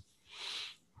we do.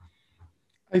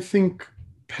 I think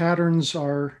patterns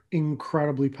are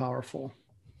incredibly powerful.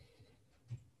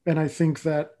 And I think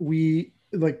that we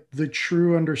like the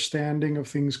true understanding of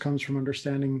things comes from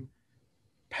understanding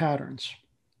patterns.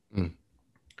 Mm.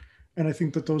 And I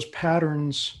think that those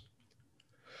patterns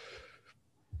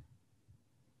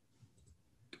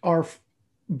are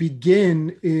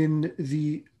begin in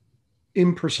the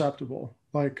imperceptible,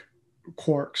 like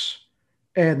quarks,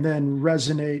 and then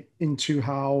resonate into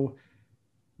how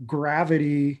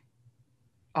gravity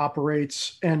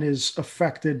operates and is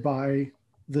affected by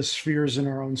the spheres in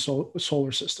our own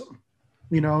solar system.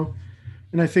 You know,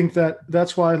 and I think that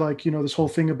that's why, like, this whole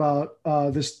thing about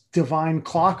this divine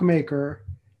clockmaker,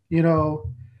 you know,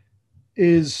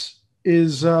 is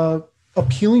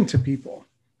appealing to people.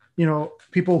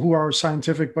 People who are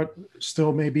scientific but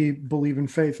still maybe believe in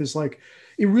faith is like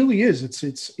it really is.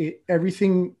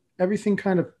 Everything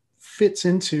kind of fits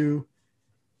into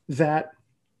that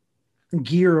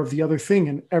gear of the other thing,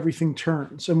 and everything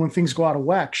turns. And when things go out of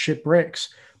whack, shit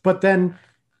breaks. But then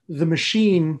the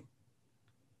machine,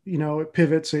 it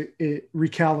pivots, it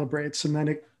recalibrates, and then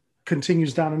it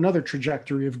continues down another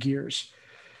trajectory of gears.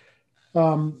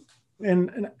 Um,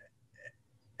 and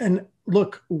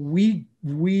look,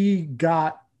 we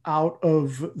got out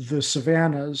of the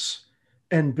savannas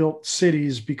and built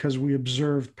cities because we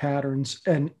observed patterns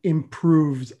and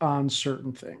improved on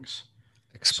certain things.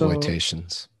 So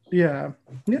Exploitations. yeah,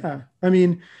 yeah. I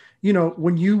mean,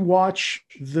 when you watch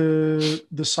the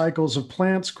cycles of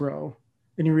plants grow,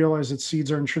 and you realize that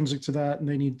seeds are intrinsic to that, and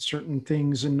they need certain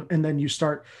things, and then you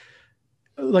start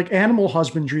like animal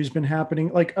husbandry has been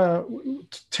happening. Like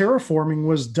terraforming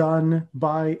was done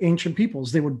by ancient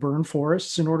peoples. They would burn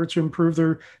forests in order to improve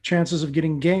their chances of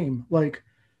getting game. Like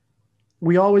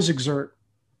we always exert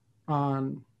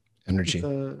on Energy,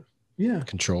 the yeah,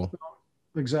 control,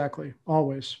 exactly,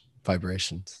 always.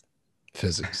 vibrations,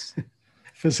 physics.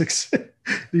 Physics.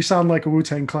 You sound like a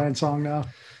Wu-Tang Clan song now.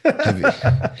 heavy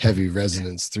heavy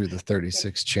resonance through the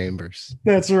 36 chambers.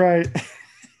 That's right.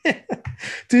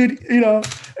 Dude,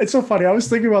 it's so funny. I was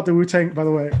thinking about the Wu-Tang, by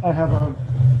the way.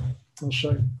 I'll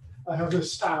show you. I have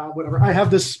this, whatever. I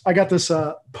got this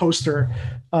poster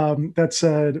that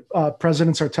said,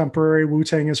 presidents are temporary,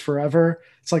 Wu-Tang is forever.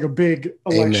 It's like a big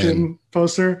election Amen.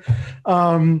 poster.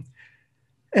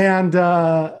 And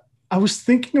I was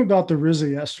thinking about the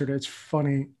RZA yesterday. It's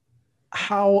funny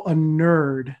how a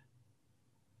nerd,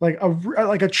 like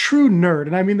a true nerd,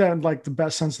 and I mean that in like the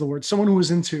best sense of the word, someone who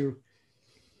was into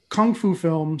kung fu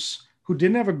films, who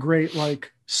didn't have a great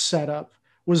like setup,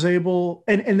 was able,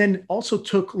 and then also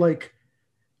took like,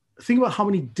 think about how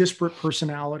many disparate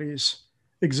personalities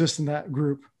exist in that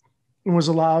group, and was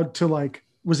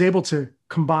able to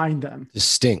combine them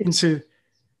Distinct.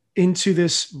 into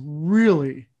this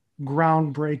really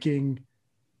groundbreaking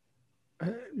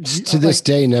To this like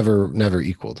day, never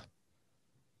equaled.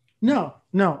 no,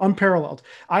 unparalleled.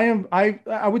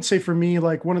 I would say for me,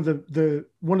 like one of the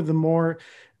more,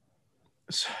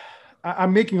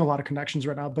 I'm making a lot of connections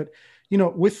right now, but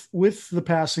with the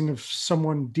passing of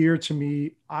someone dear to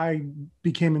me, I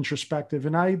became introspective,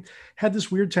 and I had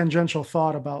this weird tangential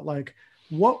thought about like,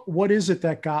 what is it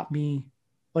that got me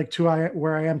like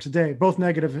where I am today, both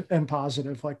negative and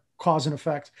positive, like cause and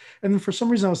effect. And then for some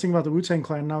reason I was thinking about the Wu-Tang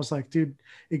Clan and I was like, dude,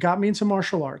 it got me into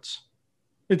martial arts.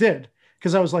 It did.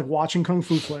 Because I was like watching Kung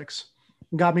Fu flicks,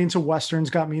 got me into Westerns,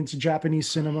 got me into Japanese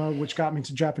cinema, which got me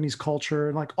into Japanese culture.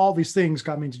 And like all these things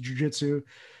got me into jujitsu. And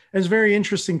it's very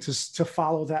interesting to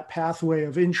follow that pathway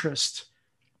of interest,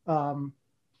 and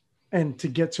to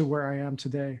get to where I am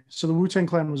today. So the Wu-Tang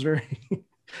Clan was very,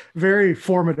 very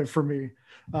formative for me.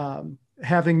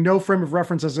 Having no frame of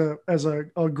reference as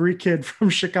a Greek kid from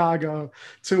Chicago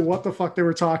to what the fuck they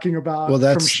were talking about Well, from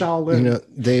that's,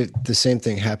 Shaolin. the same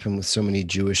thing happened with so many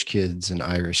Jewish kids and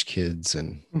Irish kids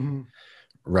and Mm-hmm.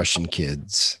 Russian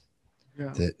kids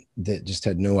Yeah. that just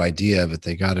had no idea, but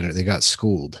they got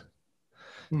schooled.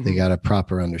 They Mm-hmm. got a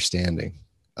proper understanding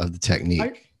of the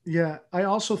technique. I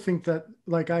also think that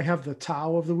like I have the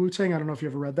Tao of the Wu-Tang. I don't know if you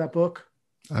ever read that book.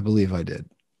 I believe I did.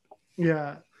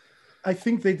 Yeah. I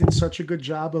think they did such a good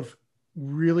job of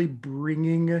really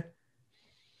bringing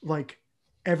like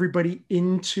everybody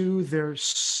into their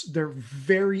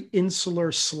very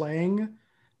insular slang,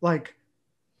 like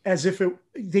as if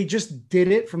they just did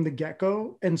it from the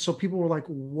get-go. And so people were like,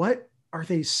 what are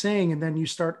they saying? And then you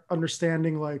start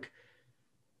understanding like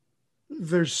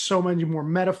there's so many more The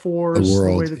metaphors, the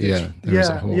way world. that Yeah. There's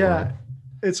a whole world.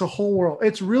 it's a whole world.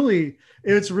 It's really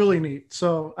neat.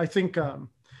 So I think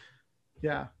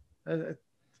yeah, I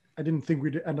didn't think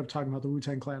we'd end up talking about the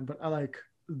Wu-Tang Clan, but I like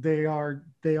they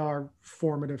are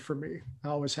formative for me. I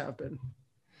always have been.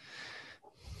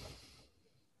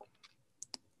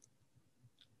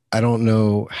 I don't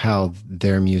know how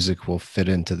their music will fit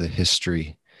into the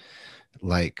history.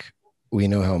 Like, we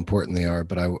know how important they are,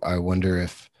 but I wonder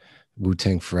if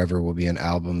Wu-Tang Forever will be an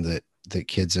album that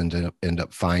kids end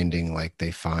up finding, like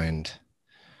they find,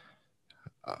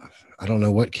 I don't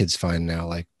know what kids find now,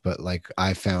 like, but like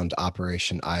I found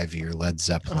Operation Ivy or Led Oh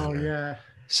Zeppelin or yeah.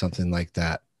 something like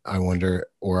that. I wonder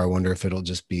if it'll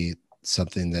just be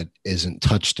something that isn't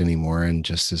touched anymore and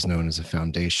just is known as a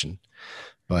foundation.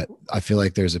 But I feel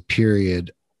like there's a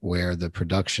period where the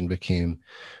production became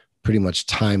pretty much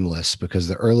timeless, because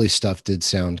the early stuff did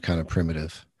sound kind of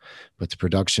primitive, but the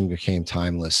production became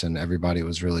timeless and everybody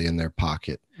was really in their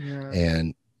pocket. Yeah.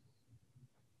 And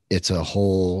it's a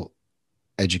whole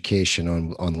education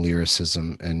on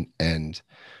lyricism and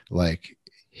like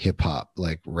hip hop,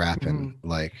 like rapping, Mm-hmm.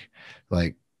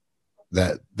 like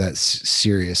that's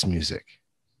serious music.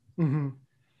 Mm-hmm.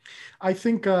 I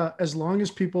think as long as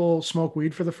people smoke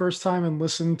weed for the first time and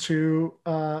listen to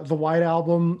the White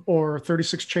Album or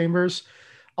 36 Chambers,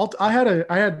 I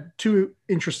had two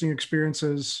interesting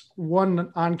experiences,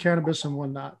 one on cannabis and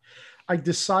one not. I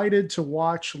decided to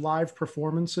watch live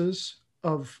performances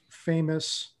of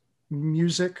famous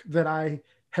music that I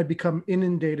had become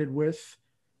inundated with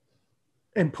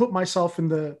and put myself in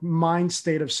the mind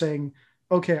state of saying,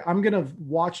 okay, I'm going to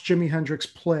watch Jimi Hendrix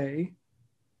play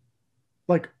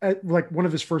like one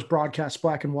of his first broadcasts,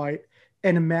 black and white,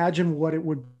 and imagine what it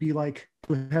would be like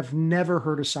to have never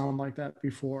heard a sound like that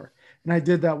before. And I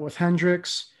did that with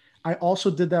Hendrix. I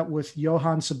also did that with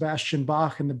Johann Sebastian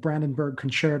Bach and the Brandenburg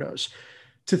concertos.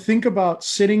 To think about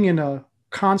sitting in a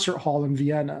concert hall in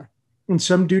Vienna and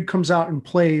some dude comes out and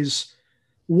plays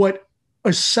what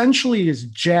essentially is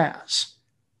jazz.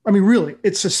 I mean, really,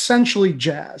 it's essentially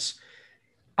jazz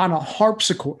on a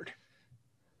harpsichord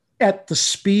at the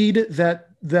speed that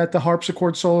the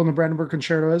harpsichord solo in the Brandenburg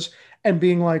Concerto is, and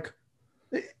being like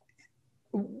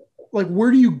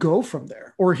where do you go from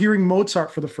there? Or hearing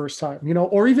Mozart for the first time,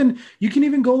 or even you can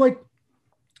even go like,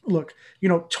 look,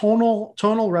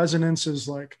 tonal resonance is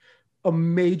like a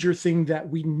major thing that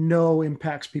we know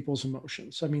impacts people's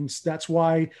emotions. I mean, that's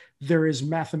why there is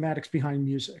mathematics behind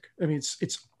music. I mean,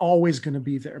 it's always going to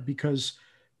be there because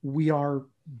we are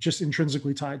just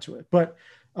intrinsically tied to it. But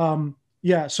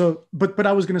yeah, so but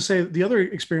I was going to say the other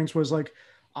experience was like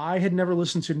I had never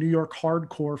listened to New York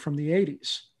hardcore from the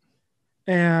 80s.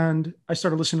 And I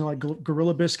started listening to like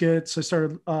Gorilla Biscuits. I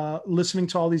started listening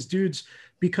to all these dudes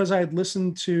because I had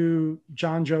listened to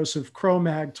John Joseph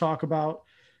Cro-Mag talk about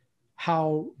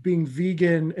how being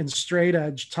vegan and straight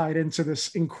edge tied into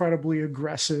this incredibly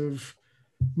aggressive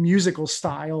musical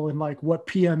style and like what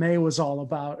PMA was all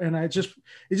about. And it just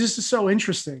is so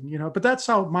interesting, but that's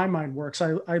how my mind works.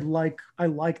 I like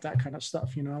that kind of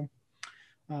stuff,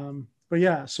 but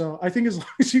yeah, so I think as long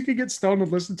as you can get stoned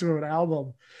and listen to an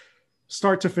album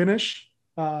start to finish,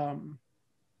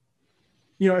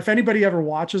 if anybody ever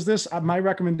watches this, my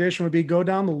recommendation would be go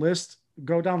down the list,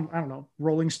 go down, I don't know,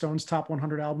 Rolling Stones top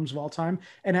 100 albums of all time,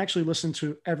 and actually listen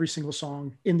to every single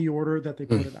song in the order that they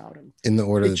put it out in the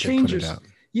order it that they put it changes. out.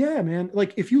 Yeah, man.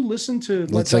 Like if you listen to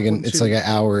Well, Led Zeppelin it's like 2, an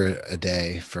hour a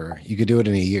day for, you could do it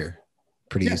in a year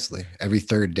pretty yeah. easily. Every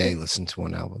third day, And, listen to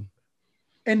one album.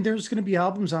 and there's going to be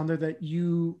albums on there that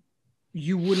you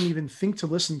wouldn't even think to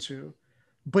listen to,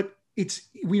 but it's,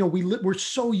 we're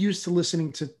so used to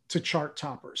listening to chart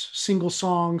toppers, single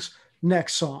songs,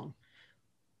 next song.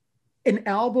 An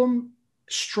album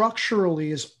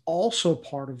structurally is also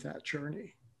part of that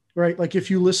journey, right? Like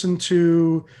if you listen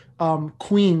to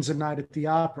Queen's A Night at the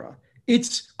Opera,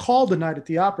 it's called A Night at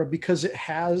the Opera because it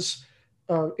has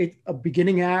a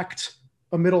beginning act,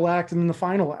 a middle act, and then the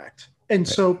final act. And Right.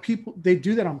 so people, they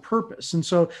do that on purpose. And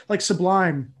so like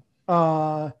Sublime,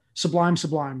 I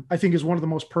think is one of the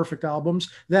most perfect albums.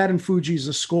 That and Fuji's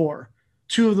The Score,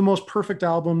 two of the most perfect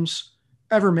albums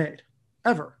ever made,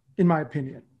 ever, in my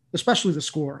opinion, especially The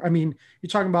Score. I mean, you're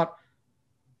talking about,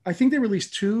 I think they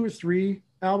released 2 or 3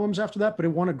 albums after that, but it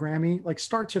won a Grammy, like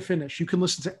start to finish. You can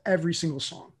listen to every single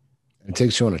song. It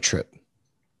takes you on a trip.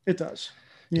 It does.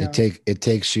 Yeah. It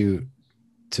takes you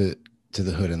to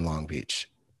the hood in Long Beach.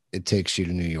 It takes you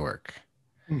to New York,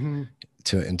 Mm-hmm.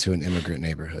 to into an immigrant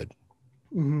neighborhood.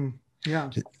 Mm-hmm. Yeah.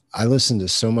 I listen to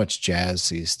so much jazz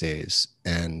these days,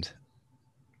 and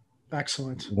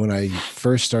Excellent. when I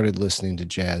first started listening to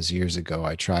jazz years ago,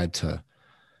 I tried to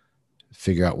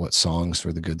figure out what songs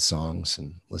were the good songs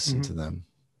and listen Mm-hmm. to them.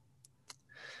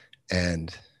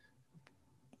 And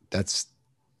that's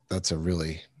a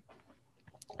really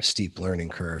steep learning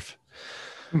curve.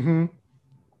 Mm-hmm.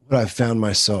 What I've found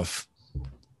myself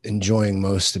enjoying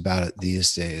most about it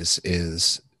these days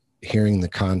is hearing the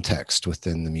context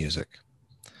within the music.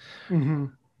 Mm-hmm.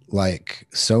 Like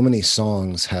so many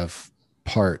songs have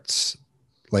parts,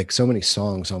 like so many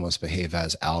songs almost behave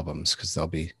as albums because they'll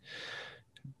be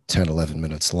 10, 11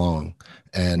 minutes long.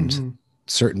 And Mm-hmm.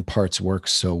 certain parts work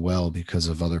so well because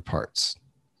of other parts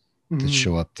that Mm-hmm.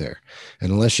 show up there.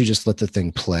 And unless you just let the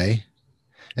thing play,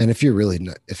 and if you're really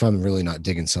not, if I'm really not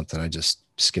digging something, I just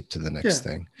skip to the next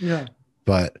Yeah. thing. Yeah.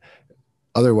 But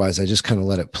otherwise, I just kind of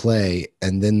let it play,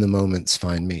 and then the moments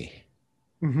find me.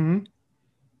 Mm-hmm.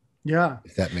 Yeah.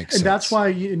 If that makes And that's sense. why,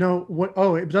 you know what,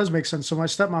 oh, it does make sense. So my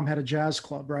stepmom had a jazz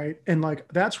club, right? And like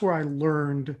that's where I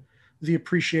learned the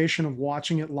appreciation of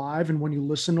watching it live. And when you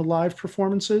listen to live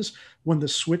performances, when the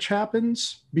switch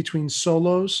happens between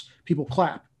solos, people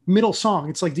clap. Middle song,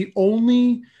 it's like the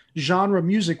only genre of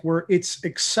music where it's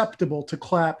acceptable to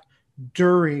clap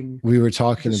during We were the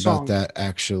talking about song. that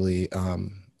actually,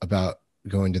 about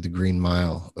going to the Green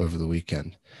Mile over the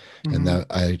weekend, and Mm-hmm. that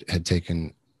I had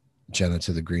taken Jenna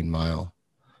to the Green Mile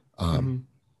um,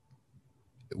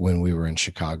 Mm-hmm. when we were in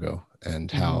Chicago, and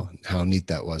Mm-hmm. how neat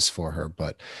that was for her.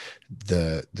 But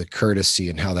the courtesy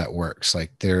and how that works,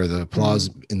 like there the Mm-hmm. applause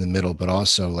in the middle, but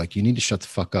also like you need to shut the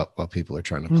fuck up while people are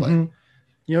trying to play. Mm-hmm.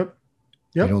 Yep.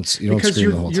 Yep. You don't Because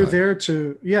scream the whole you're time. there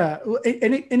to, yeah.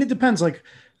 And it depends. Like,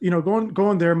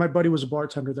 going there, my buddy was a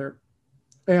bartender there.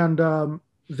 And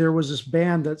there was this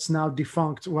band that's now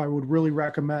defunct who I would really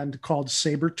recommend called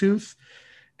Sabretooth.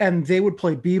 And they would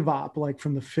play bebop like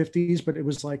from the 50s, but it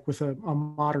was like with a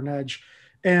modern edge.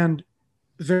 And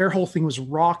their whole thing was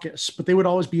raucous, but they would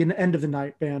always be an end of the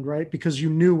night band, right? Because you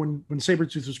knew when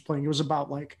Sabretooth was playing, it was about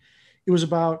like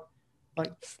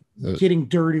The, getting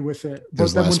dirty with it.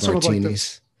 those But then when last some of like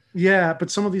martinis. yeah, but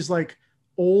some of these like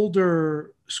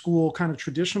older school kind of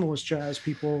traditionalist jazz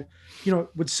people,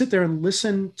 would sit there and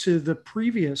listen to the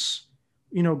previous,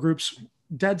 groups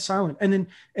dead silent. And then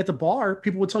at the bar,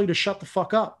 people would tell you to shut the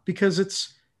fuck up because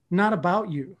it's not about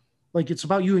you. Like it's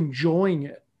about you enjoying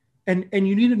it. And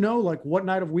you need to know like what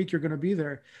night of week you're going to be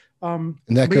there. And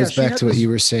that But yeah, goes she back had to what you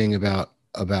this. were saying about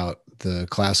the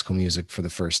classical music for the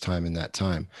first time in that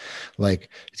time. Like,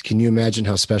 can you imagine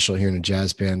how special hearing a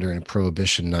jazz band during a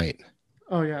prohibition night?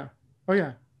 Oh yeah. Oh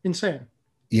yeah. Insane.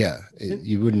 Yeah,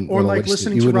 you wouldn't Or want to like waste it.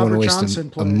 listening You to wouldn't want to Robert waste Johnson a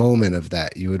play. moment of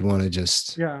that. You would want to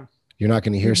just, Yeah. you're not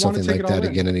going to hear You'd want to something take it like all that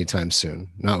in. again anytime soon.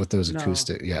 Not with those No.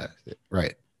 acoustic. Yeah,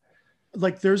 right.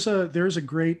 Like there's a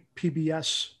great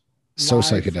PBS So live.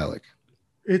 psychedelic.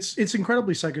 It's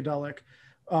incredibly psychedelic.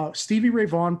 Stevie Ray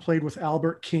Vaughan played with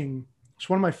Albert King. It's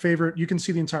one of my favorite. You can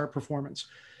see the entire performance.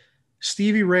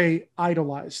 Stevie Ray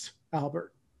idolized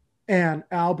Albert, and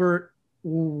Albert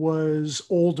was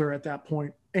older at that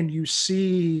point, and you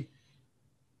see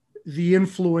the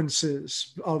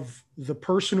influences of the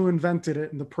person who invented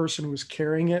it and the person who was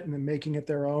carrying it and then making it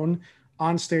their own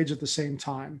on stage at the same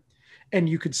time. And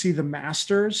you could see the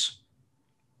masters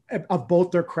of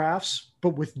both their crafts, but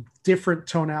with different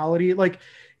tonality. Like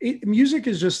music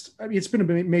is just, I mean, it's been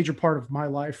a major part of my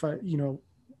life.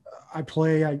 I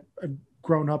play, I've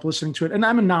grown up listening to it, and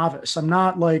I'm a novice. I'm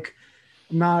not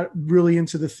really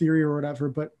into the theory or whatever,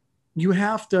 but You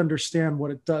have to understand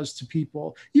what it does to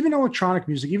people. Even electronic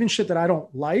music, even shit that I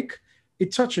don't like,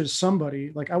 it touches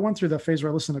somebody. Like I went through that phase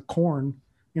where I listened to Korn.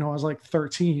 I was like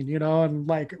 13, and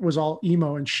like it was all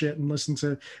emo and shit, and listened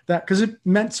to that because it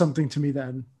meant something to me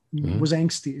then. Mm-hmm. Was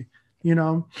angsty, you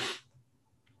know.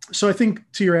 So I think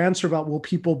to your answer about will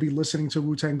people be listening to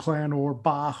Wu-Tang Clan or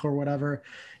Bach or whatever,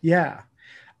 yeah,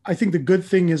 I think the good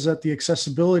thing is that the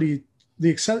accessibility,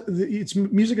 its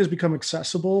music has become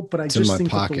accessible, but I It's in just my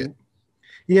think that pocket.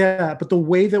 but the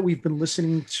way that we've been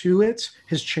listening to it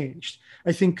has changed.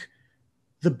 I think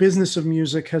the business of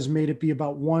music has made it be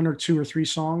about one or two or three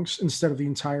songs instead of the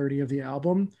entirety of the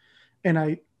album.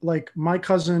 And my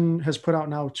cousin has put out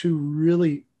now two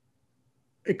really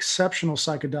exceptional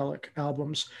psychedelic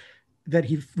albums that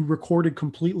he recorded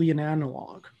completely in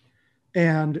analog.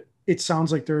 And it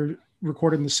sounds like they're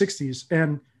recorded in the 60s.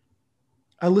 And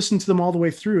I listened to them all the way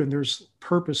through, and there's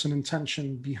purpose and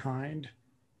intention behind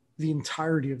the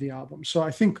entirety of the album. So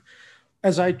I think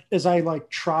as I like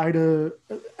try to,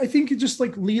 I think it just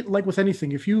like lead, like with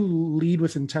anything, if you lead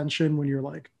with intention when you're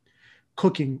like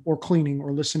cooking or cleaning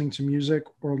or listening to music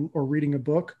or reading a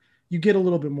book, you get a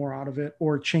little bit more out of it,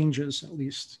 or it changes at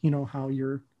least, how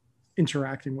you're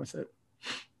interacting with it.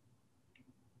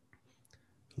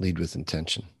 Lead with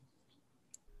intention.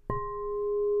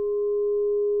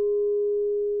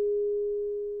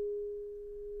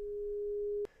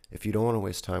 If you don't want to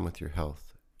waste time with your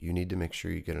health, you need to make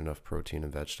sure you get enough protein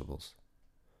and vegetables.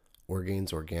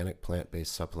 Orgain's organic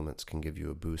plant-based supplements can give you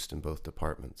a boost in both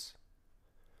departments.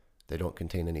 They don't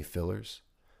contain any fillers,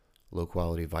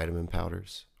 low-quality vitamin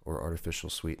powders, or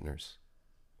artificial sweeteners.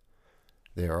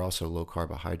 They are also low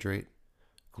carbohydrate,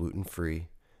 gluten-free,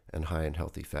 and high in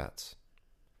healthy fats.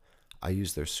 I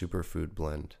use their superfood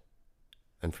blend,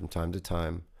 and from time to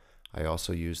time, I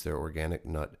also use their organic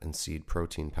nut and seed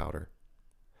protein powder.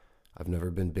 I've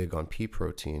never been big on pea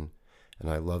protein,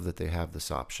 and I love that they have this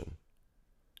option.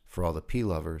 For all the pea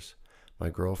lovers, my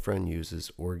girlfriend uses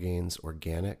Orgain's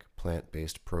organic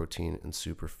plant-based protein and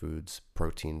superfoods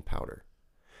protein powder.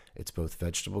 It's both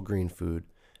vegetable green food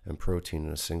and protein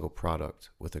in a single product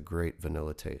with a great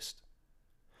vanilla taste.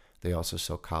 They also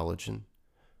sell collagen,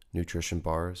 nutrition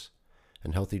bars,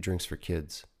 and healthy drinks for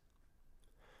kids.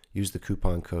 Use the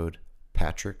coupon code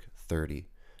PATRICK30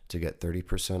 to get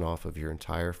 30% off of your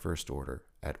entire first order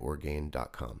at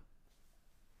Orgain.com.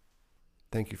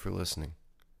 Thank you for listening.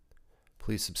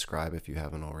 Please subscribe if you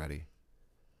haven't already.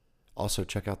 Also,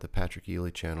 check out the Patrick Ely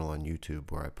channel on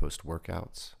YouTube where I post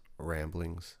workouts,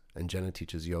 ramblings, and Jenna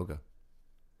teaches yoga.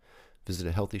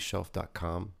 Visit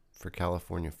ahealthyshelf.com for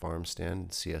California farm stand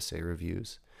and CSA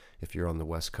reviews if you're on the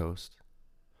West Coast.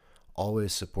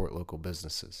 Always support local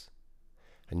businesses.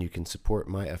 And you can support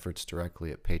my efforts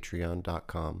directly at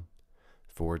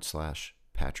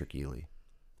patreon.com/Patrick Ely.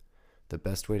 The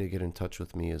best way to get in touch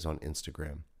with me is on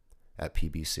Instagram at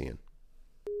PBCN.